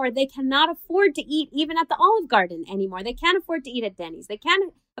 $2.13 an hour, they cannot afford to eat even at the Olive Garden anymore. They can't afford to eat at Denny's. They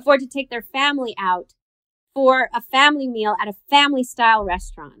can't afford to take their family out for a family meal at a family-style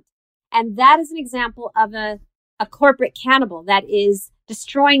restaurant. And that is an example of a corporate cannibal that is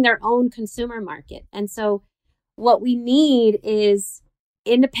destroying their own consumer market. And so what we need is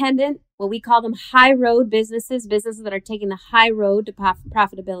independent, what we call them high road businesses that are taking the high road to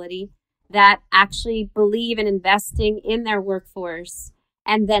profitability, that actually believe in investing in their workforce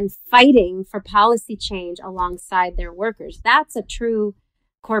and then fighting for policy change alongside their workers. That's a true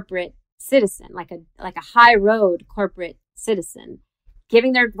corporate citizen, like a high road corporate citizen,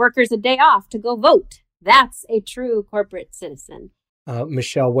 giving their workers a day off to go vote. That's a true corporate citizen.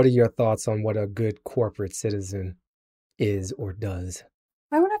 Michelle, what are your thoughts on what a good corporate citizen is or does?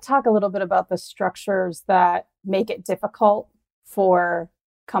 I want to talk a little bit about the structures that make it difficult for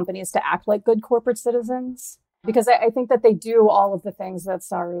companies to act like good corporate citizens, because I think that they do all of the things that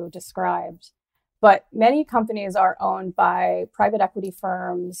Saru described. But many companies are owned by private equity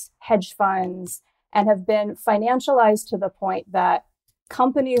firms, hedge funds, and have been financialized to the point that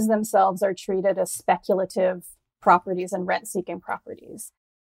companies themselves are treated as speculative properties and rent-seeking properties.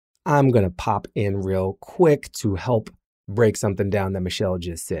 I'm going to pop in real quick to help break something down that Michelle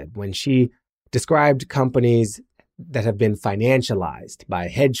just said. When she described companies that have been financialized by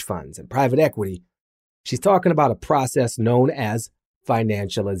hedge funds and private equity, she's talking about a process known as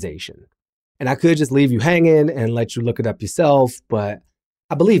financialization. And I could just leave you hanging and let you look it up yourself, but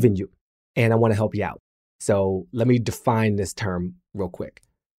I believe in you and I want to help you out. So let me define this term real quick.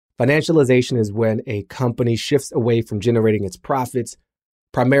 Financialization is when a company shifts away from generating its profits,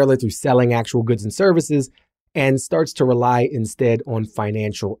 primarily through selling actual goods and services, and starts to rely instead on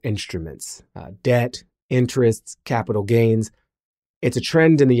financial instruments, debt, interests, capital gains. It's a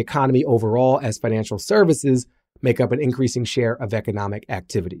trend in the economy overall as financial services make up an increasing share of economic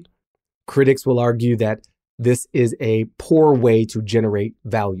activity. Critics will argue that this is a poor way to generate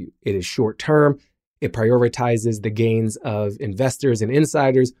value. It is short-term. It prioritizes the gains of investors and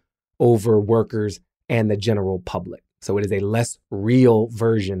insiders over workers and the general public. So it is a less real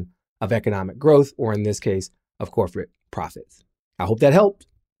version of economic growth, or in this case, of corporate profits. I hope that helped.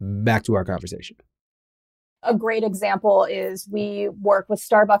 Back to our conversation. A great example is we work with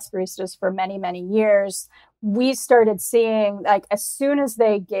Starbucks baristas for many, many years. We started seeing, like, as soon as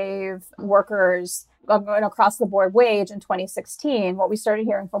they gave workers an across the board wage in 2016, what we started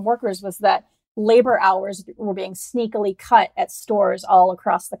hearing from workers was that labor hours were being sneakily cut at stores all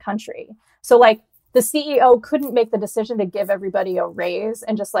across the country. So like the CEO couldn't make the decision to give everybody a raise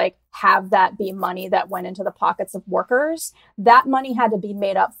and just like have that be money that went into the pockets of workers. That money had to be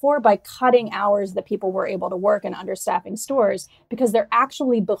made up for by cutting hours that people were able to work in understaffing stores, because they're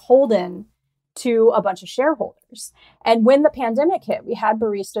actually beholden to a bunch of shareholders. And when the pandemic hit, we had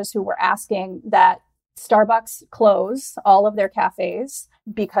baristas who were asking that Starbucks close all of their cafes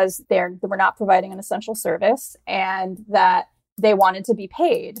because they were not providing an essential service and that they wanted to be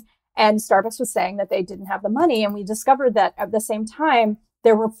paid. And Starbucks was saying that they didn't have the money. And we discovered that at the same time,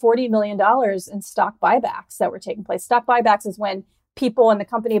 there were $40 million in stock buybacks that were taking place. Stock buybacks is when people in the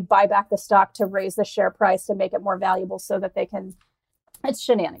company buy back the stock to raise the share price to make it more valuable so that they can, it's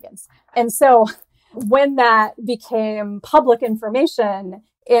shenanigans. And so when that became public information,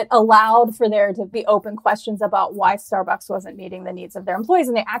 it allowed for there to be open questions about why Starbucks wasn't meeting the needs of their employees.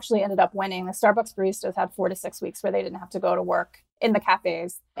 And they actually ended up winning. The Starbucks baristas had 4 to 6 weeks where they didn't have to go to work in the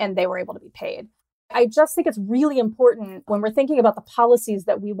cafes and they were able to be paid. I just think it's really important when we're thinking about the policies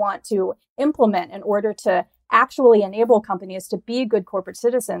that we want to implement in order to actually enable companies to be good corporate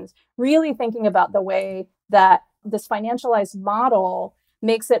citizens, really thinking about the way that this financialized model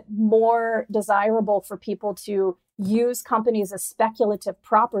makes it more desirable for people to use companies as speculative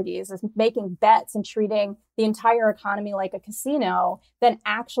properties, as making bets and treating the entire economy like a casino, than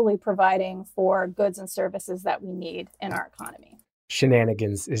actually providing for goods and services that we need in our economy.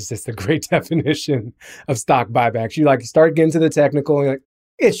 Shenanigans is just a great definition of stock buybacks. You like start getting to the technical and you're like,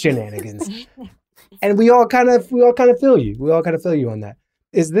 it's shenanigans. And we all kind of feel you. We all kind of feel you on that.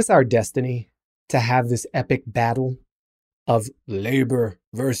 Is this our destiny, to have this epic battle of labor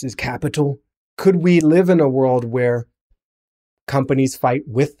versus capital? Could we live in a world where companies fight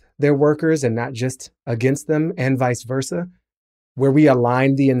with their workers and not just against them, and vice versa, where we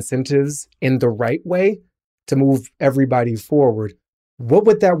align the incentives in the right way to move everybody forward? What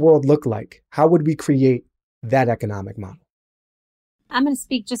would that world look like? How would we create that economic model? I'm going to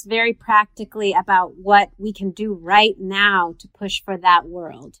speak just very practically about what we can do right now to push for that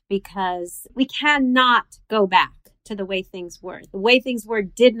world, because we cannot go back to the way things were. The way things were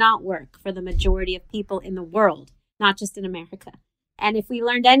did not work for the majority of people in the world, not just in America. And if we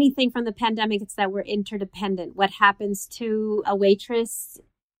learned anything from the pandemic, it's that we're interdependent. What happens to a waitress,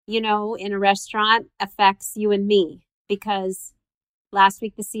 in a restaurant affects you and me, because last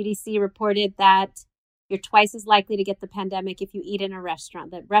week the CDC reported that you're twice as likely to get the pandemic if you eat in a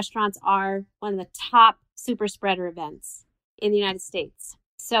restaurant. That restaurants are one of the top super spreader events in the United States.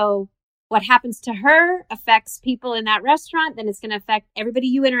 So what happens to her affects people in that restaurant, then it's going to affect everybody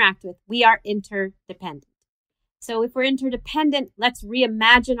you interact with. We are interdependent. So if we're interdependent, let's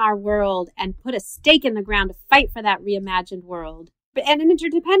reimagine our world and put a stake in the ground to fight for that reimagined world, and an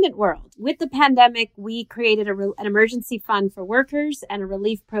interdependent world. With the pandemic, we created an emergency fund for workers and a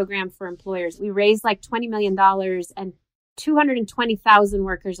relief program for employers. We raised like $20 million and 220,000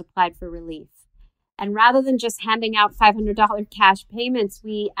 workers applied for relief. And rather than just handing out $500 cash payments,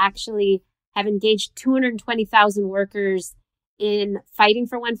 we actually have engaged 220,000 workers in fighting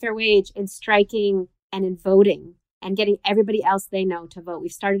for one fair wage, in striking, and in voting, and getting everybody else they know to vote.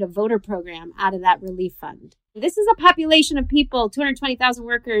 We've started a voter program out of that relief fund. This is a population of people, 220,000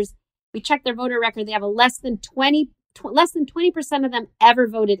 workers. We checked their voter record. They have less than 20% of them ever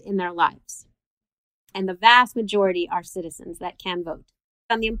voted in their lives. And the vast majority are citizens that can vote.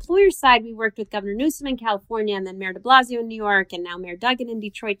 On the employer side, we worked with Governor Newsom in California and then Mayor de Blasio in New York and now Mayor Duggan in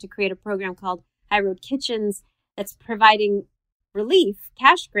Detroit to create a program called High Road Kitchens that's providing relief,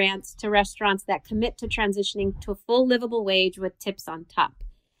 cash grants to restaurants that commit to transitioning to a full livable wage with tips on top.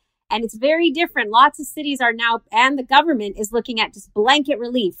 And it's very different. Lots of cities are now, and the government is looking at just blanket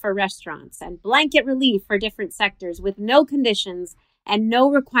relief for restaurants and blanket relief for different sectors with no conditions and no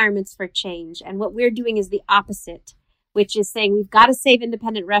requirements for change. And what we're doing is the opposite, which is saying we've got to save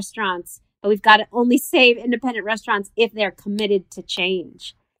independent restaurants, but we've got to only save independent restaurants if they're committed to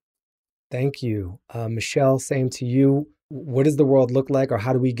change. Thank you. Michelle, same to you. What does the world look like, or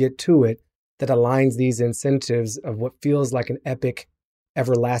how do we get to it that aligns these incentives of what feels like an epic,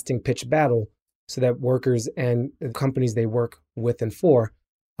 everlasting pitched battle so that workers and the companies they work with and for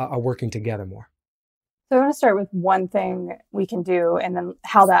are working together more? So I want to start with one thing we can do and then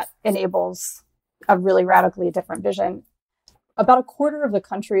how that enables a really radically different vision. About a quarter of the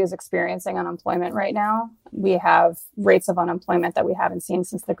country is experiencing unemployment right now. We have rates of unemployment that we haven't seen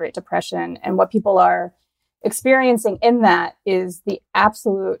since the Great Depression. And what people are experiencing in that is the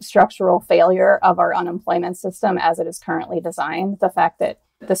absolute structural failure of our unemployment system as it is currently designed. The fact that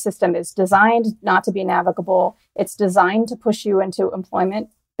the system is designed not to be navigable. It's designed to push you into employment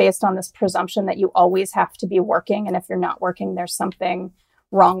based on this presumption that you always have to be working. And if you're not working, there's something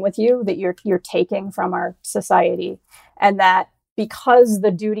wrong with you that you're taking from our society. And that because the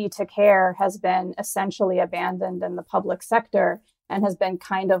duty to care has been essentially abandoned in the public sector and has been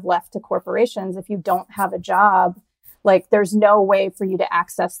kind of left to corporations, if you don't have a job, like there's no way for you to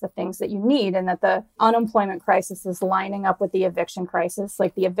access the things that you need. And that the unemployment crisis is lining up with the eviction crisis.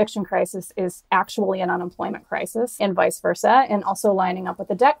 Like the eviction crisis is actually an unemployment crisis and vice versa. And also lining up with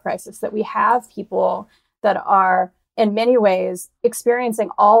the debt crisis, that we have people that are in many ways experiencing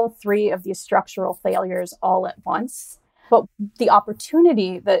all three of these structural failures all at once. But the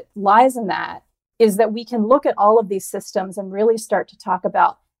opportunity that lies in that is that we can look at all of these systems and really start to talk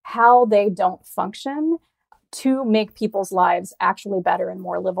about how they don't function to make people's lives actually better and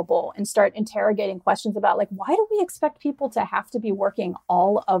more livable, and start interrogating questions about, like, why do we expect people to have to be working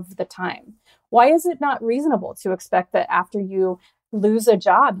all of the time? Why is it not reasonable to expect that after you lose a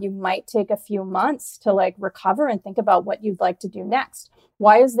job, you might take a few months to like recover and think about what you'd like to do next?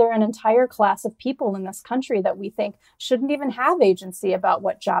 Why is there an entire class of people in this country that we think shouldn't even have agency about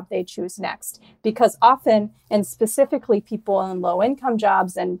what job they choose next? Because often, and specifically people in low income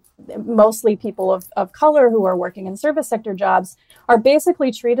jobs and mostly people of color who are working in service sector jobs, are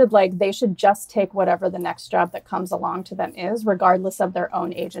basically treated like they should just take whatever the next job that comes along to them is, regardless of their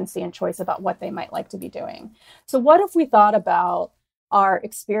own agency and choice about what they might like to be doing. So what if we thought about our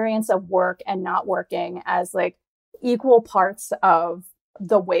experience of work and not working as like equal parts of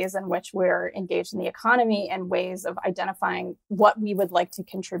the ways in which we're engaged in the economy and ways of identifying what we would like to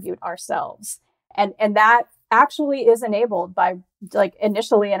contribute ourselves. And that actually is enabled by, like,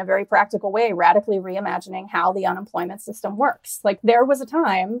 initially in a very practical way, radically reimagining how the unemployment system works. Like, there was a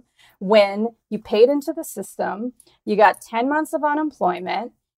time when you paid into the system, you got 10 months of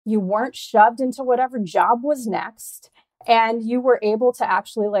unemployment, you weren't shoved into whatever job was next, and you were able to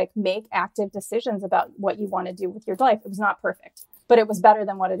actually like make active decisions about what you want to do with your life. It was not perfect, but it was better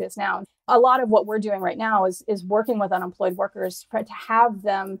than what it is now. A lot of what we're doing right now is working with unemployed workers to have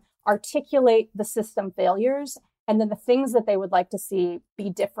them articulate the system failures and then the things that they would like to see be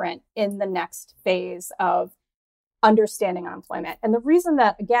different in the next phase of understanding unemployment. And the reason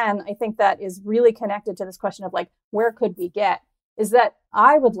that, again, I think that is really connected to this question of like, where could we get, is that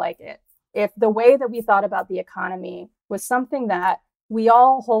I would like it if the way that we thought about the economy was something that we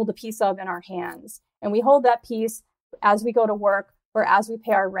all hold a piece of in our hands. And we hold that piece as we go to work or as we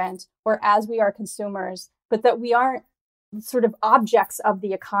pay our rent or as we are consumers, but that we aren't sort of objects of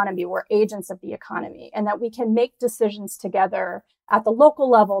the economy, we're agents of the economy, and that we can make decisions together at the local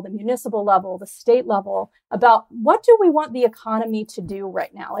level, the municipal level, the state level about what do we want the economy to do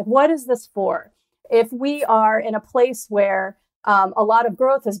right now? Like, what is this for? If we are in a place where a lot of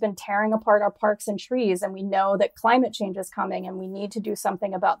growth has been tearing apart our parks and trees, and we know that climate change is coming and we need to do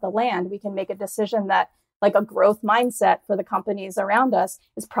something about the land, we can make a decision that like a growth mindset for the companies around us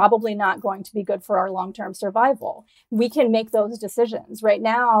is probably not going to be good for our long-term survival. We can make those decisions. Right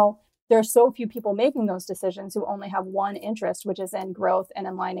now, there are so few people making those decisions who only have one interest, which is in growth and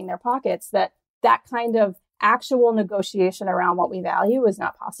in lining their pockets, that kind of actual negotiation around what we value is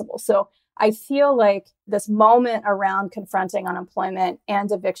not possible. So I feel like this moment around confronting unemployment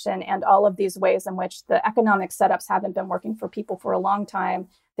and eviction and all of these ways in which the economic setups haven't been working for people for a long time,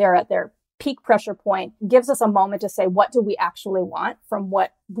 they're at their peak pressure point, gives us a moment to say, what do we actually want from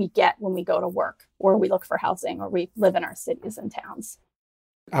what we get when we go to work or we look for housing or we live in our cities and towns?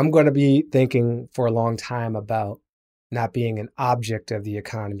 I'm going to be thinking for a long time about not being an object of the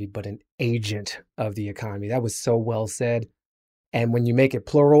economy, but an agent of the economy. That was so well said. And when you make it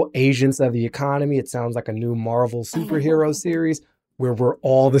plural, agents of the economy, it sounds like a new Marvel superhero series where we're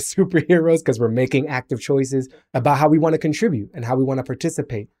all the superheroes because we're making active choices about how we want to contribute and how we want to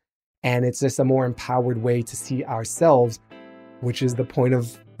participate. And it's just a more empowered way to see ourselves, which is the point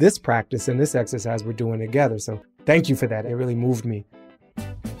of this practice and this exercise we're doing together. So thank you for that. It really moved me.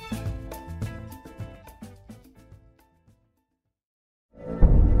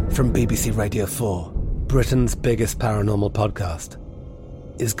 From BBC Radio 4, Britain's biggest paranormal podcast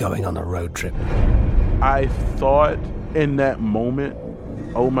is going on a road trip. I thought in that moment,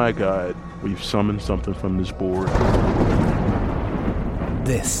 oh my God, we've summoned something from this board.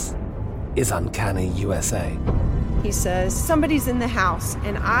 This is Uncanny USA. He says, somebody's in the house,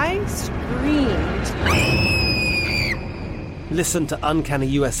 and I screamed. Listen to Uncanny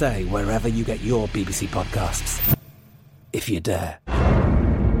USA wherever you get your BBC podcasts, if you dare.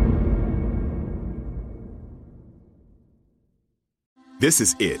 This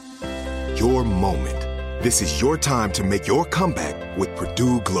is it. Your moment. This is your time to make your comeback with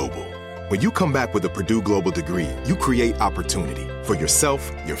Purdue Global. When you come back with a Purdue Global degree, you create opportunity for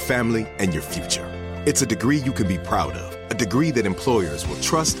yourself, your family, and your future. It's a degree you can be proud of, a degree that employers will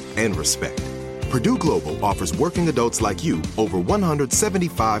trust and respect. Purdue Global offers working adults like you over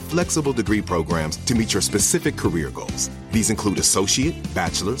 175 flexible degree programs to meet your specific career goals. These include associate,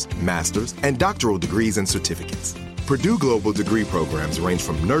 bachelor's, master's, and doctoral degrees and certificates. Purdue Global degree programs range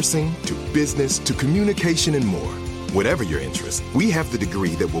from nursing to business to communication and more. Whatever your interest, we have the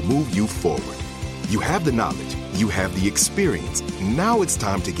degree that will move you forward. You have the knowledge, you have the experience. Now it's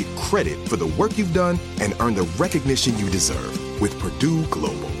time to get credit for the work you've done and earn the recognition you deserve with Purdue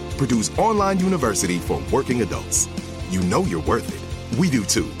Global, Purdue's online university for working adults. You know you're worth it. We do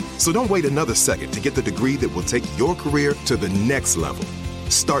too. So don't wait another second to get the degree that will take your career to the next level.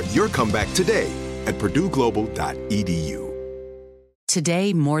 Start your comeback today at purdueglobal.edu.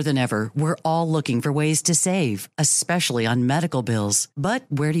 Today, more than ever, we're all looking for ways to save, especially on medical bills. But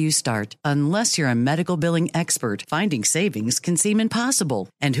where do you start? Unless you're a medical billing expert, finding savings can seem impossible.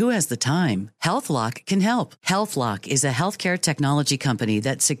 And who has the time? HealthLock can help. HealthLock is a healthcare technology company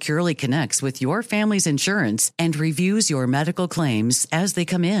that securely connects with your family's insurance and reviews your medical claims as they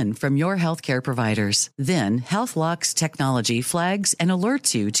come in from your healthcare providers. Then, HealthLock's technology flags and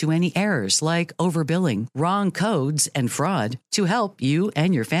alerts you to any errors like overbilling, wrong codes, and fraud to help you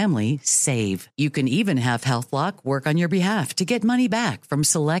and your family save. You can even have HealthLock work on your behalf to get money back from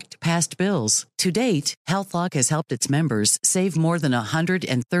select past bills. To date, HealthLock has helped its members save more than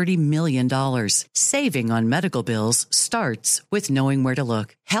 $130 million. Saving on medical bills starts with knowing where to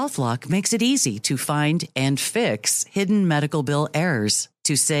look. HealthLock makes it easy to find and fix hidden medical bill errors.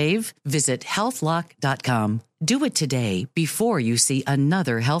 To save, visit healthlock.com. Do it today before you see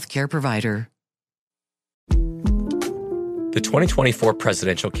another healthcare provider. The 2024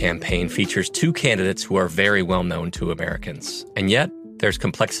 presidential campaign features two candidates who are very well known to Americans. And yet, there's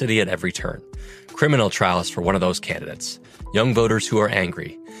complexity at every turn. Criminal trials for one of those candidates. Young voters who are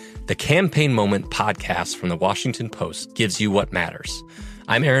angry. The Campaign Moment podcast from the Washington Post gives you what matters.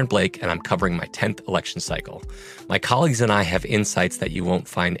 I'm Aaron Blake, and I'm covering my 10th election cycle. My colleagues and I have insights that you won't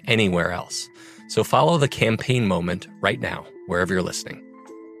find anywhere else. So follow The Campaign Moment right now, wherever you're listening.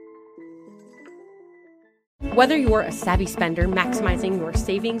 Whether you're a savvy spender maximizing your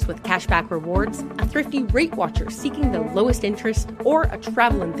savings with cashback rewards, a thrifty rate watcher seeking the lowest interest, or a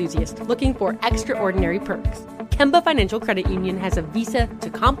travel enthusiast looking for extraordinary perks, Kemba Financial Credit Union has a visa to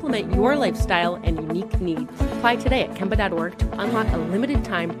complement your lifestyle and unique needs. Apply today at Kemba.org to unlock a limited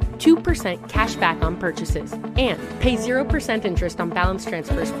time 2% cash back on purchases and pay 0% interest on balance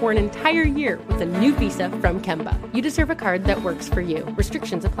transfers for an entire year with a new visa from Kemba. You deserve a card that works for you.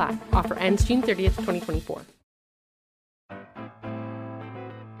 Restrictions apply. Offer ends June 30th, 2024.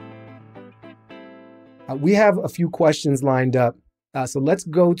 We have a few questions lined up. So let's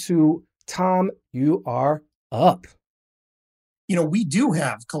go to Tom. You are up. You know, we do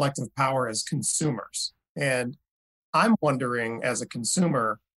have collective power as consumers. And I'm wondering, as a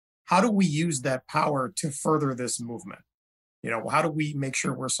consumer, how do we use that power to further this movement? How do we make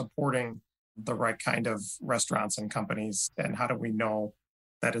sure we're supporting the right kind of restaurants and companies? And how do we know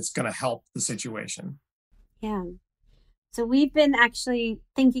that it's going to help the situation? Yeah. So we've been actually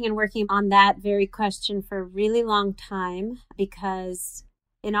thinking and working on that very question for a really long time, because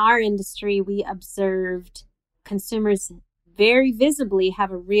in our industry, we observed consumers very visibly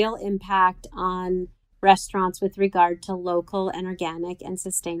have a real impact on restaurants with regard to local and organic and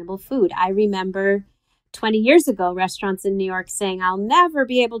sustainable food. I remember 20 years ago, restaurants in New York saying, I'll never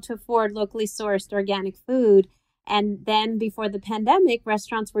be able to afford locally sourced organic food. And then before the pandemic,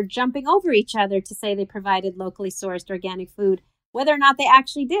 restaurants were jumping over each other to say they provided locally sourced organic food, whether or not they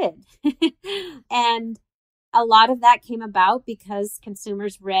actually did. And a lot of that came about because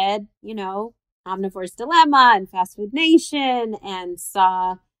consumers read, Omnivore's Dilemma and Fast Food Nation and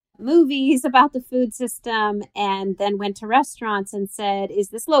saw movies about the food system, and then went to restaurants and said, is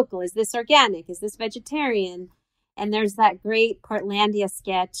this local? Is this organic? Is this vegetarian? And there's that great Portlandia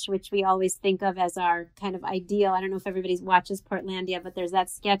sketch, which we always think of as our kind of ideal. I don't know if everybody watches Portlandia, but there's that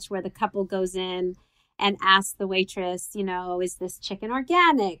sketch where the couple goes in and asks the waitress, is this chicken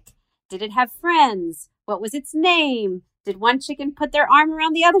organic? Did it have friends? What was its name? Did one chicken put their arm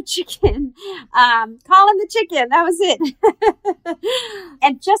around the other chicken? Call him the chicken. That was it.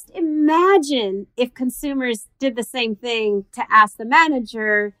 And just imagine if consumers did the same thing to ask the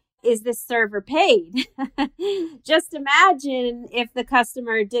manager, is this server paid? Just imagine if the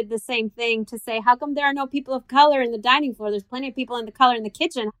customer did the same thing to say, how come there are no people of color in the dining floor? There's plenty of people in the color in the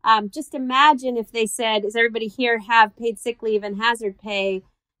kitchen. Just imagine if they said, does everybody here have paid sick leave and hazard pay?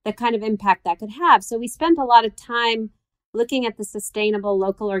 The kind of impact that could have. So we spent a lot of time looking at the sustainable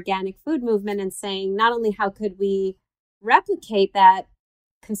local organic food movement and saying, not only how could we replicate that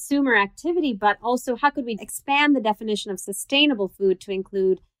consumer activity, but also how could we expand the definition of sustainable food to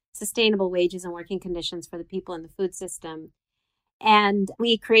include sustainable wages and working conditions for the people in the food system. And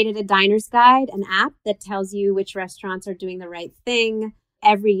we created a diner's guide, an app that tells you which restaurants are doing the right thing.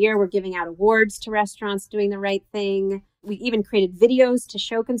 Every year we're giving out awards to restaurants doing the right thing. We even created videos to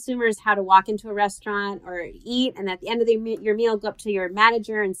show consumers how to walk into a restaurant or eat. And at the end of your meal, go up to your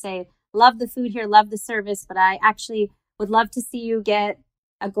manager and say, love the food here, love the service, but I actually would love to see you get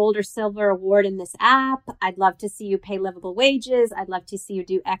a gold or silver award in this app. I'd love to see you pay livable wages. I'd love to see you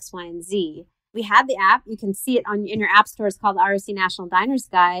do X, Y, and Z. We had the app. You can see it in your app store. It's called the ROC National Diners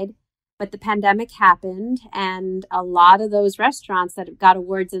Guide. But the pandemic happened, and a lot of those restaurants that got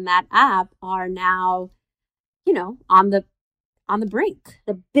awards in that app are now, on the brink.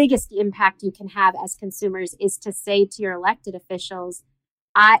 The biggest impact you can have as consumers is to say to your elected officials,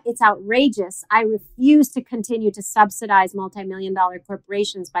 it's outrageous. I refuse to continue to subsidize multi-million-dollar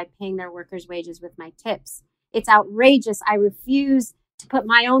corporations by paying their workers' wages with my tips. It's outrageous. I refuse to put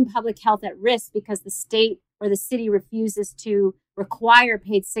my own public health at risk because the state or the city refuses to require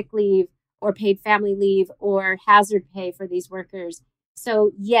paid sick leave or paid family leave or hazard pay for these workers.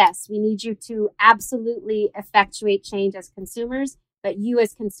 So yes, we need you to absolutely effectuate change as consumers, but you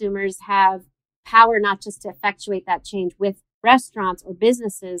as consumers have power not just to effectuate that change with restaurants or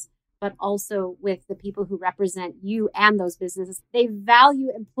businesses, but also with the people who represent you and those businesses. They value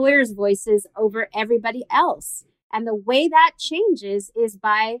employers' voices over everybody else. And the way that changes is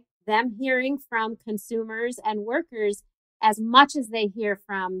by them hearing from consumers and workers as much as they hear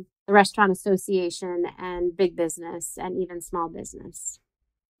from the Restaurant Association and big business and even small business.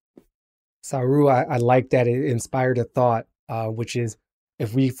 Saru, I like that. It inspired a thought, which is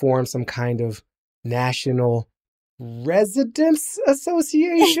if we form some kind of national residents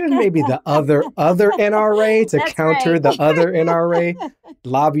association, maybe the other NRA to That's counter right. the other NRA,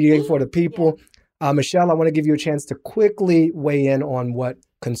 lobbying for the people. Yeah. Michelle, I want to give you a chance to quickly weigh in on what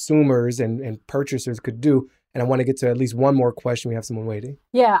consumers and purchasers could do. And I want to get to at least one more question. We have someone waiting.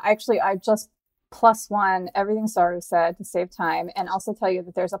 Yeah, actually, I just +1 everything Saru said to save time, and also tell you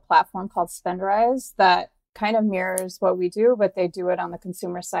that there's a platform called Spendrise that kind of mirrors what we do, but they do it on the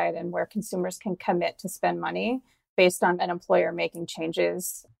consumer side, and where consumers can commit to spend money based on an employer making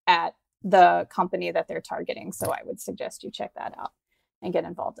changes at the company that they're targeting. So I would suggest you check that out and get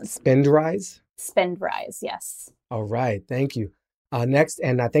involved in Spendrise? Spendrise, yes. All right, thank you. Next,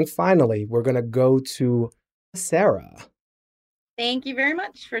 and I think finally, we're going to go to Sarah. Thank you very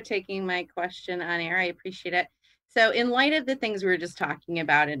much for taking my question on air. I appreciate it. So in light of the things we were just talking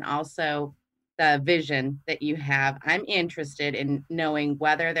about and also the vision that you have, I'm interested in knowing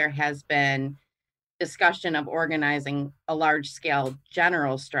whether there has been discussion of organizing a large-scale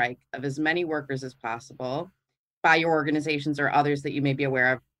general strike of as many workers as possible by your organizations or others that you may be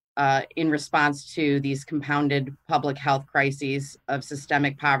aware in response to these compounded public health crises of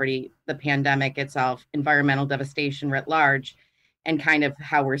systemic poverty, the pandemic itself, environmental devastation writ large, and kind of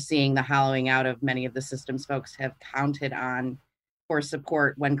how we're seeing the hollowing out of many of the systems folks have counted on for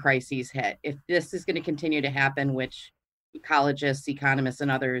support when crises hit. If this is going to continue to happen, which ecologists, economists,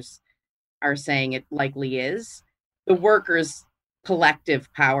 and others are saying it likely is, the workers'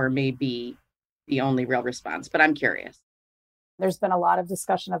 collective power may be the only real response. But I'm curious. There's been a lot of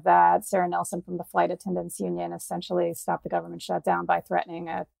discussion of that. Sarah Nelson from the Flight Attendants Union essentially stopped the government shutdown by threatening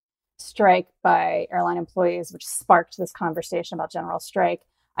a strike by airline employees, which sparked this conversation about general strike.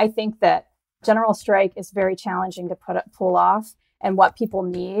 I think that general strike is very challenging to pull off. And what people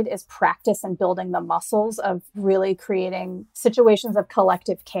need is practice and building the muscles of really creating situations of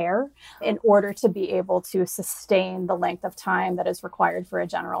collective care in order to be able to sustain the length of time that is required for a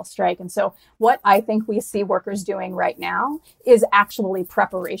general strike. And so what I think we see workers doing right now is actually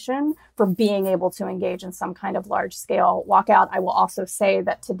preparation for being able to engage in some kind of large scale walkout. I will also say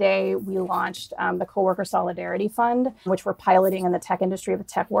that today we launched the Coworker Solidarity Fund, which we're piloting in the tech industry with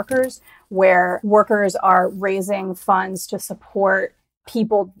tech workers, where workers are raising funds to support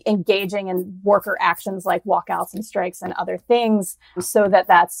people engaging in worker actions like walkouts and strikes and other things, so that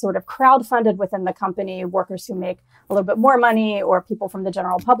that's sort of crowdfunded within the company. Workers who make a little bit more money or people from the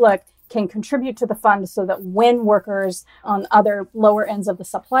general public can contribute to the fund, so that when workers on other lower ends of the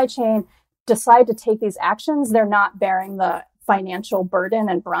supply chain decide to take these actions, they're not bearing the financial burden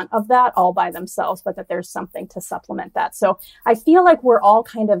and brunt of that all by themselves, but that there's something to supplement that. So I feel like we're all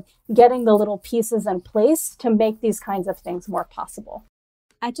kind of getting the little pieces in place to make these kinds of things more possible.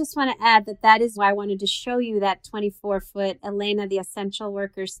 I just want to add that is why I wanted to show you that 24-foot Elena, the essential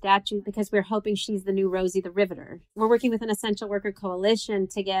worker statue, because we're hoping she's the new Rosie the Riveter. We're working with an essential worker coalition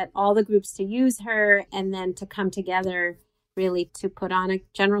to get all the groups to use her and then to come together really to put on a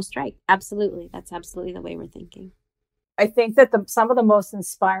general strike. Absolutely. That's absolutely the way we're thinking. I think that some of the most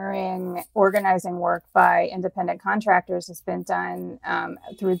inspiring organizing work by independent contractors has been done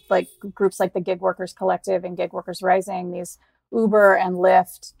through like groups like the Gig Workers Collective and Gig Workers Rising, these Uber and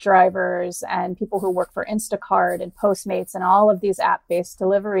Lyft drivers and people who work for Instacart and Postmates and all of these app-based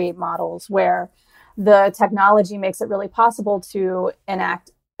delivery models, where the technology makes it really possible to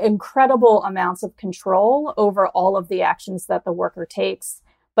enact incredible amounts of control over all of the actions that the worker takes.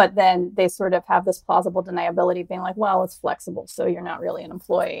 But then they sort of have this plausible deniability being like, well, it's flexible, so you're not really an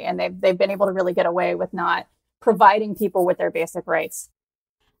employee. And they've been able to really get away with not providing people with their basic rights.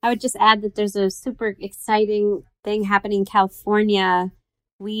 I would just add that there's a super exciting thing happening in California.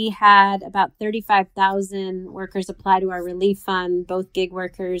 We had about 35,000 workers apply to our relief fund, both gig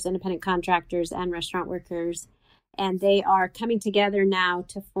workers, independent contractors, and restaurant workers. And they are coming together now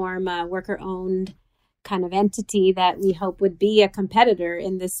to form a worker-owned kind of entity that we hope would be a competitor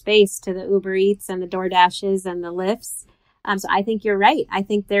in this space to the Uber Eats and the DoorDashes and the Lyfts. So I think you're right. I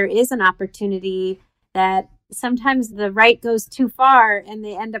think there is an opportunity that sometimes the right goes too far and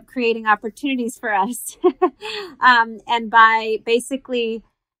they end up creating opportunities for us. And by basically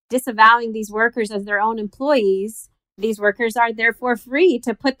disavowing these workers as their own employees, these workers are therefore free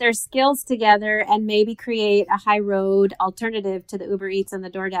to put their skills together and maybe create a high road alternative to the Uber Eats and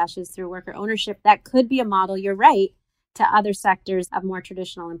the DoorDashes through worker ownership. That could be a model, you're right, to other sectors of more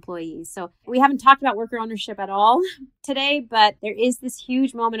traditional employees. So we haven't talked about worker ownership at all today, but there is this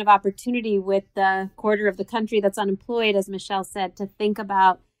huge moment of opportunity with the quarter of the country that's unemployed, as Michelle said, to think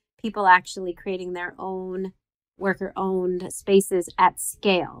about people actually creating their own worker-owned spaces at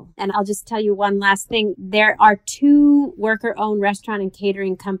scale. And I'll just tell you one last thing. There are 2 worker-owned restaurant and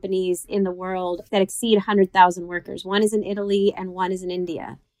catering companies in the world that exceed 100,000 workers. One is in Italy and one is in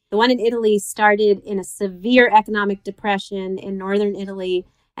India. The one in Italy started in a severe economic depression in northern Italy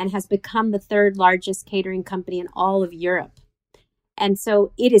and has become the 3rd largest catering company in all of Europe. And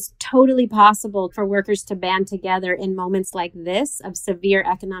so it is totally possible for workers to band together in moments like this of severe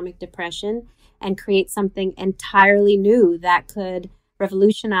economic depression and create something entirely new that could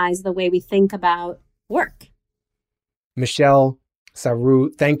revolutionize the way we think about work. Michelle, Saru,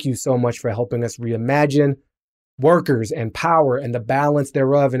 thank you so much for helping us reimagine workers and power and the balance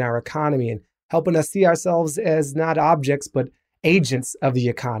thereof in our economy, and helping us see ourselves as not objects, but agents of the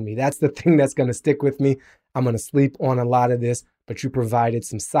economy. That's the thing that's going to stick with me. I'm going to sleep on a lot of this, but you provided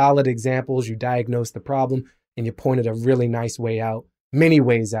some solid examples. You diagnosed the problem and you pointed a really nice way out, many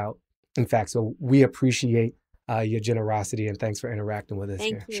ways out. In fact, so we appreciate your generosity, and thanks for interacting with us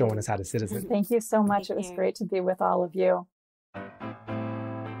here, showing us how to citizen. Thank you so much. It was great to be with all of you.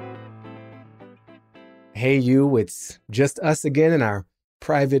 Hey, you, it's just us again in our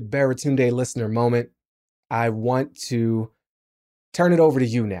private Baratunde listener moment. I want to turn it over to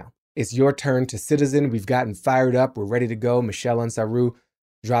you now. It's your turn to citizen. We've gotten fired up. We're ready to go. Michelle and Saru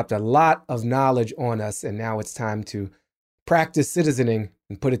dropped a lot of knowledge on us, and now it's time to practice citizening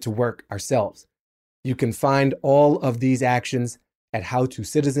and put it to work ourselves. You can find all of these actions at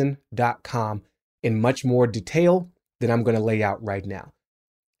howtocitizen.com in much more detail than I'm going to lay out right now.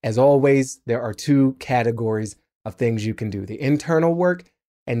 As always, there are two categories of things you can do: the internal work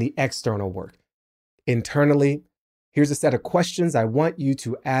and the external work. Internally, here's a set of questions I want you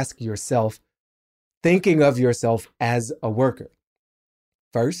to ask yourself, thinking of yourself as a worker.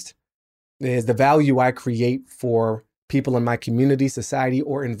 First, is the value I create for people in my community, society,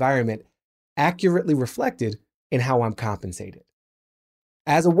 or environment accurately reflected in how I'm compensated?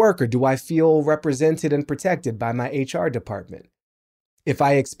 As a worker, do I feel represented and protected by my HR department? If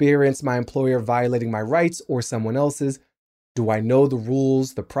I experience my employer violating my rights or someone else's, do I know the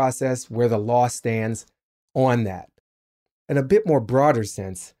rules, the process, where the law stands on that? In a bit more broader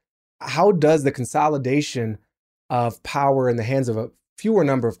sense, how does the consolidation of power in the hands of a fewer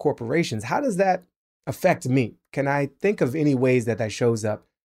number of corporations, how does that affect me? Can I think of any ways that that shows up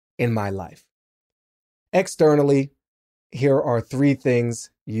in my life? Externally, here are three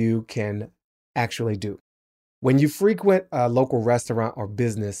things you can actually do. When you frequent a local restaurant or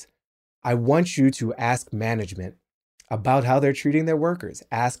business, I want you to ask management about how they're treating their workers.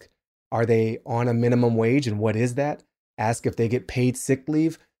 Ask, are they on a minimum wage and what is that? Ask if they get paid sick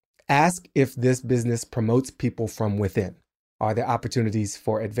leave. Ask if this business promotes people from within. Are there opportunities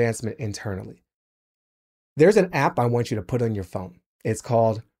for advancement internally? There's an app I want you to put on your phone. It's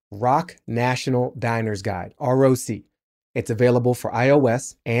called ROC National Diners Guide, ROC. It's available for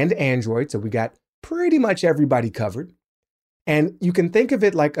iOS and Android, so we got pretty much everybody covered. And you can think of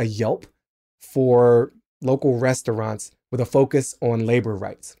it like a Yelp for local restaurants with a focus on labor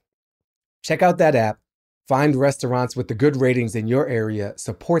rights. Check out that app. Find restaurants with the good ratings in your area,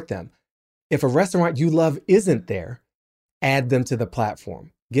 support them. If a restaurant you love isn't there, add them to the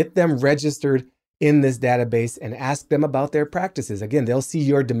platform. Get them registered in this database and ask them about their practices. Again, they'll see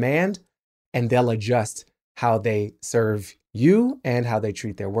your demand and they'll adjust how they serve you and how they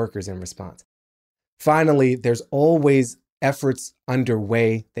treat their workers in response. Finally, there's always efforts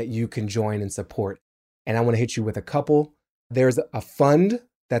underway that you can join and support. And I want to hit you with a couple. There's a fund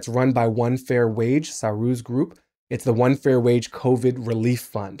that's run by One Fair Wage, Saru's group. It's the One Fair Wage COVID Relief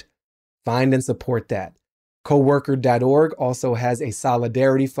Fund. Find and support that. Coworker.org also has a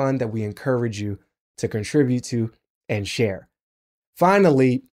solidarity fund that we encourage you to contribute to and share.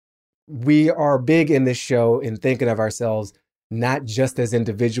 Finally, we are big in this show in thinking of ourselves not just as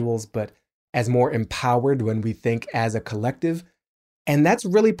individuals, but as more empowered when we think as a collective. And that's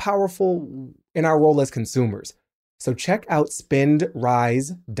really powerful in our role as consumers. So check out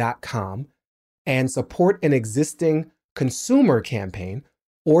spendrise.com and support an existing consumer campaign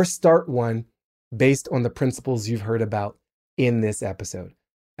or start one based on the principles you've heard about in this episode.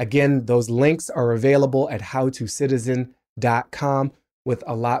 Again, those links are available at howtocitizen.com with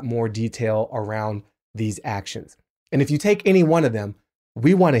a lot more detail around these actions. And if you take any one of them,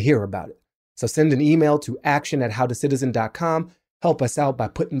 we want to hear about it. So send an email to action@howtocitizen.com. Help us out by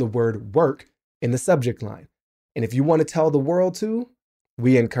putting the word work in the subject line. And if you want to tell the world too,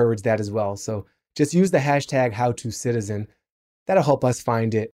 we encourage that as well. So just use the hashtag #HowToCitizen. That'll help us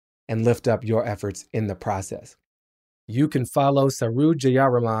find it and lift up your efforts in the process. You can follow Saru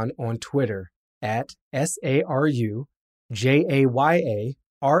Jayaraman on Twitter at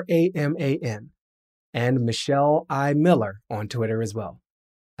SaruJayaraman and Michelle I. Miller on Twitter as well.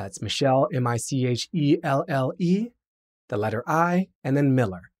 That's Michelle, Michelle, the letter I, and then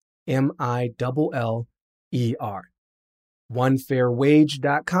Miller, Miller.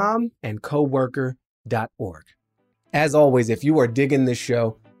 OneFairWage.com and coworker.org. As always, if you are digging this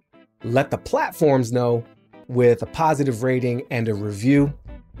show, let the platforms know with a positive rating and a review.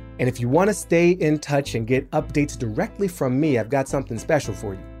 And if you want to stay in touch and get updates directly from me, I've got something special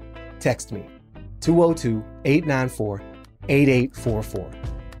for you. Text me, 202-894-8844.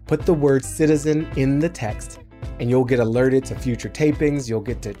 Put the word citizen in the text and you'll get alerted to future tapings. You'll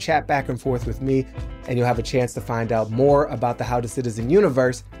get to chat back and forth with me, and you'll have a chance to find out more about the How to Citizen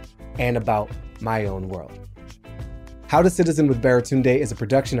universe and about my own world. How to Citizen with Baratunde is a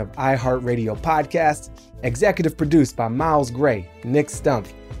production of iHeartRadio Podcasts, executive produced by Miles Gray, Nick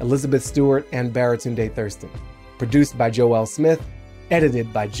Stumpf, Elizabeth Stewart, and Baratunde Thurston. Produced by Joel Smith,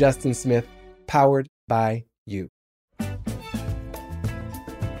 edited by Justin Smith, powered by you.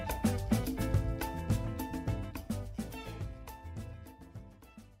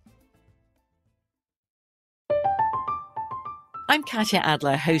 I'm Katya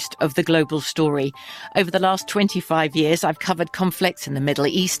Adler, host of The Global Story. Over the last 25 years, I've covered conflicts in the Middle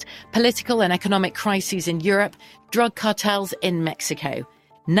East, political and economic crises in Europe, drug cartels in Mexico.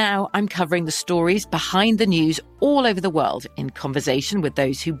 Now I'm covering the stories behind the news all over the world in conversation with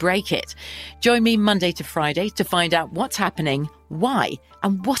those who break it. Join me Monday to Friday to find out what's happening, why,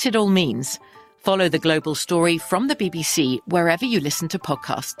 and what it all means. Follow The Global Story from the BBC wherever you listen to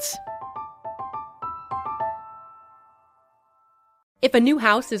podcasts. If a new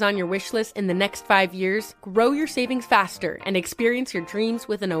house is on your wish list in the next 5 years, grow your savings faster and experience your dreams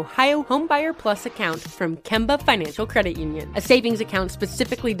with an Ohio Homebuyer Plus account from Kemba Financial Credit Union. A savings account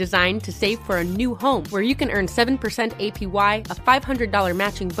specifically designed to save for a new home, where you can earn 7% APY, a $500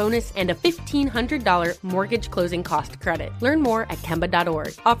 matching bonus, and a $1,500 mortgage closing cost credit. Learn more at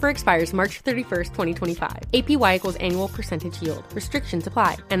Kemba.org. Offer expires March 31st, 2025. APY equals annual percentage yield. Restrictions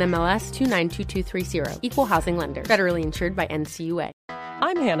apply. NMLS 292230. Equal housing lender. Federally insured by NCUA.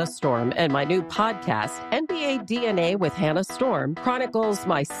 I'm Hannah Storm, and my new podcast, NBA DNA with Hannah Storm, chronicles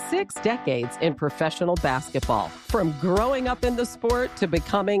my 6 decades in professional basketball. From growing up in the sport to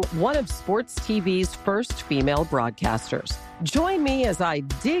becoming one of sports TV's first female broadcasters. Join me as I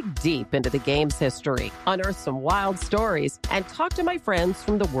dig deep into the game's history, unearth some wild stories, and talk to my friends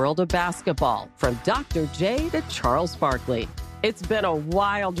from the world of basketball, from Dr. J to Charles Barkley. It's been a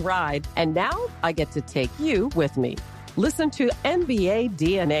wild ride, and now I get to take you with me. Listen to NBA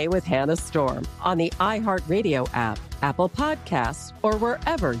DNA with Hannah Storm on the iHeartRadio app, Apple Podcasts, or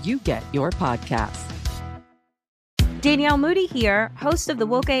wherever you get your podcasts. Danielle Moody here, host of the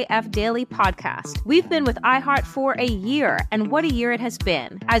Woke AF Daily podcast. We've been with iHeart for a year, and what a year it has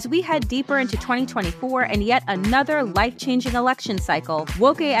been. As we head deeper into 2024 and yet another life-changing election cycle,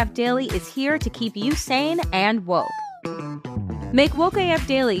 Woke AF Daily is here to keep you sane and woke. Make Woke AF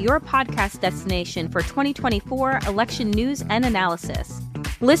Daily your podcast destination for 2024 election news and analysis.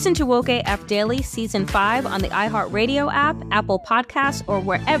 Listen to Woke AF Daily Season 5 on the iHeartRadio app, Apple Podcasts, or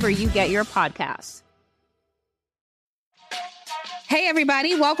wherever you get your podcasts. Hey,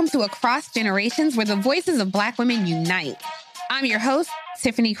 everybody. Welcome to Across Generations, where the voices of Black women unite. I'm your host,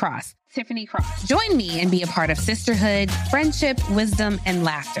 Tiffany Cross. Join me and be a part of sisterhood, friendship, wisdom, and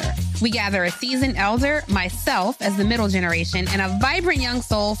laughter. We gather a seasoned elder, myself as the middle generation, and a vibrant young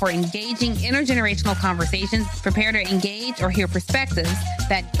soul for engaging intergenerational conversations. Prepare to engage or hear perspectives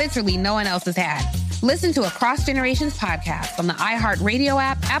that literally no one else has had. Listen to Across Generations podcast on the iHeartRadio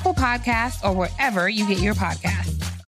app, Apple Podcasts, or wherever you get your podcasts.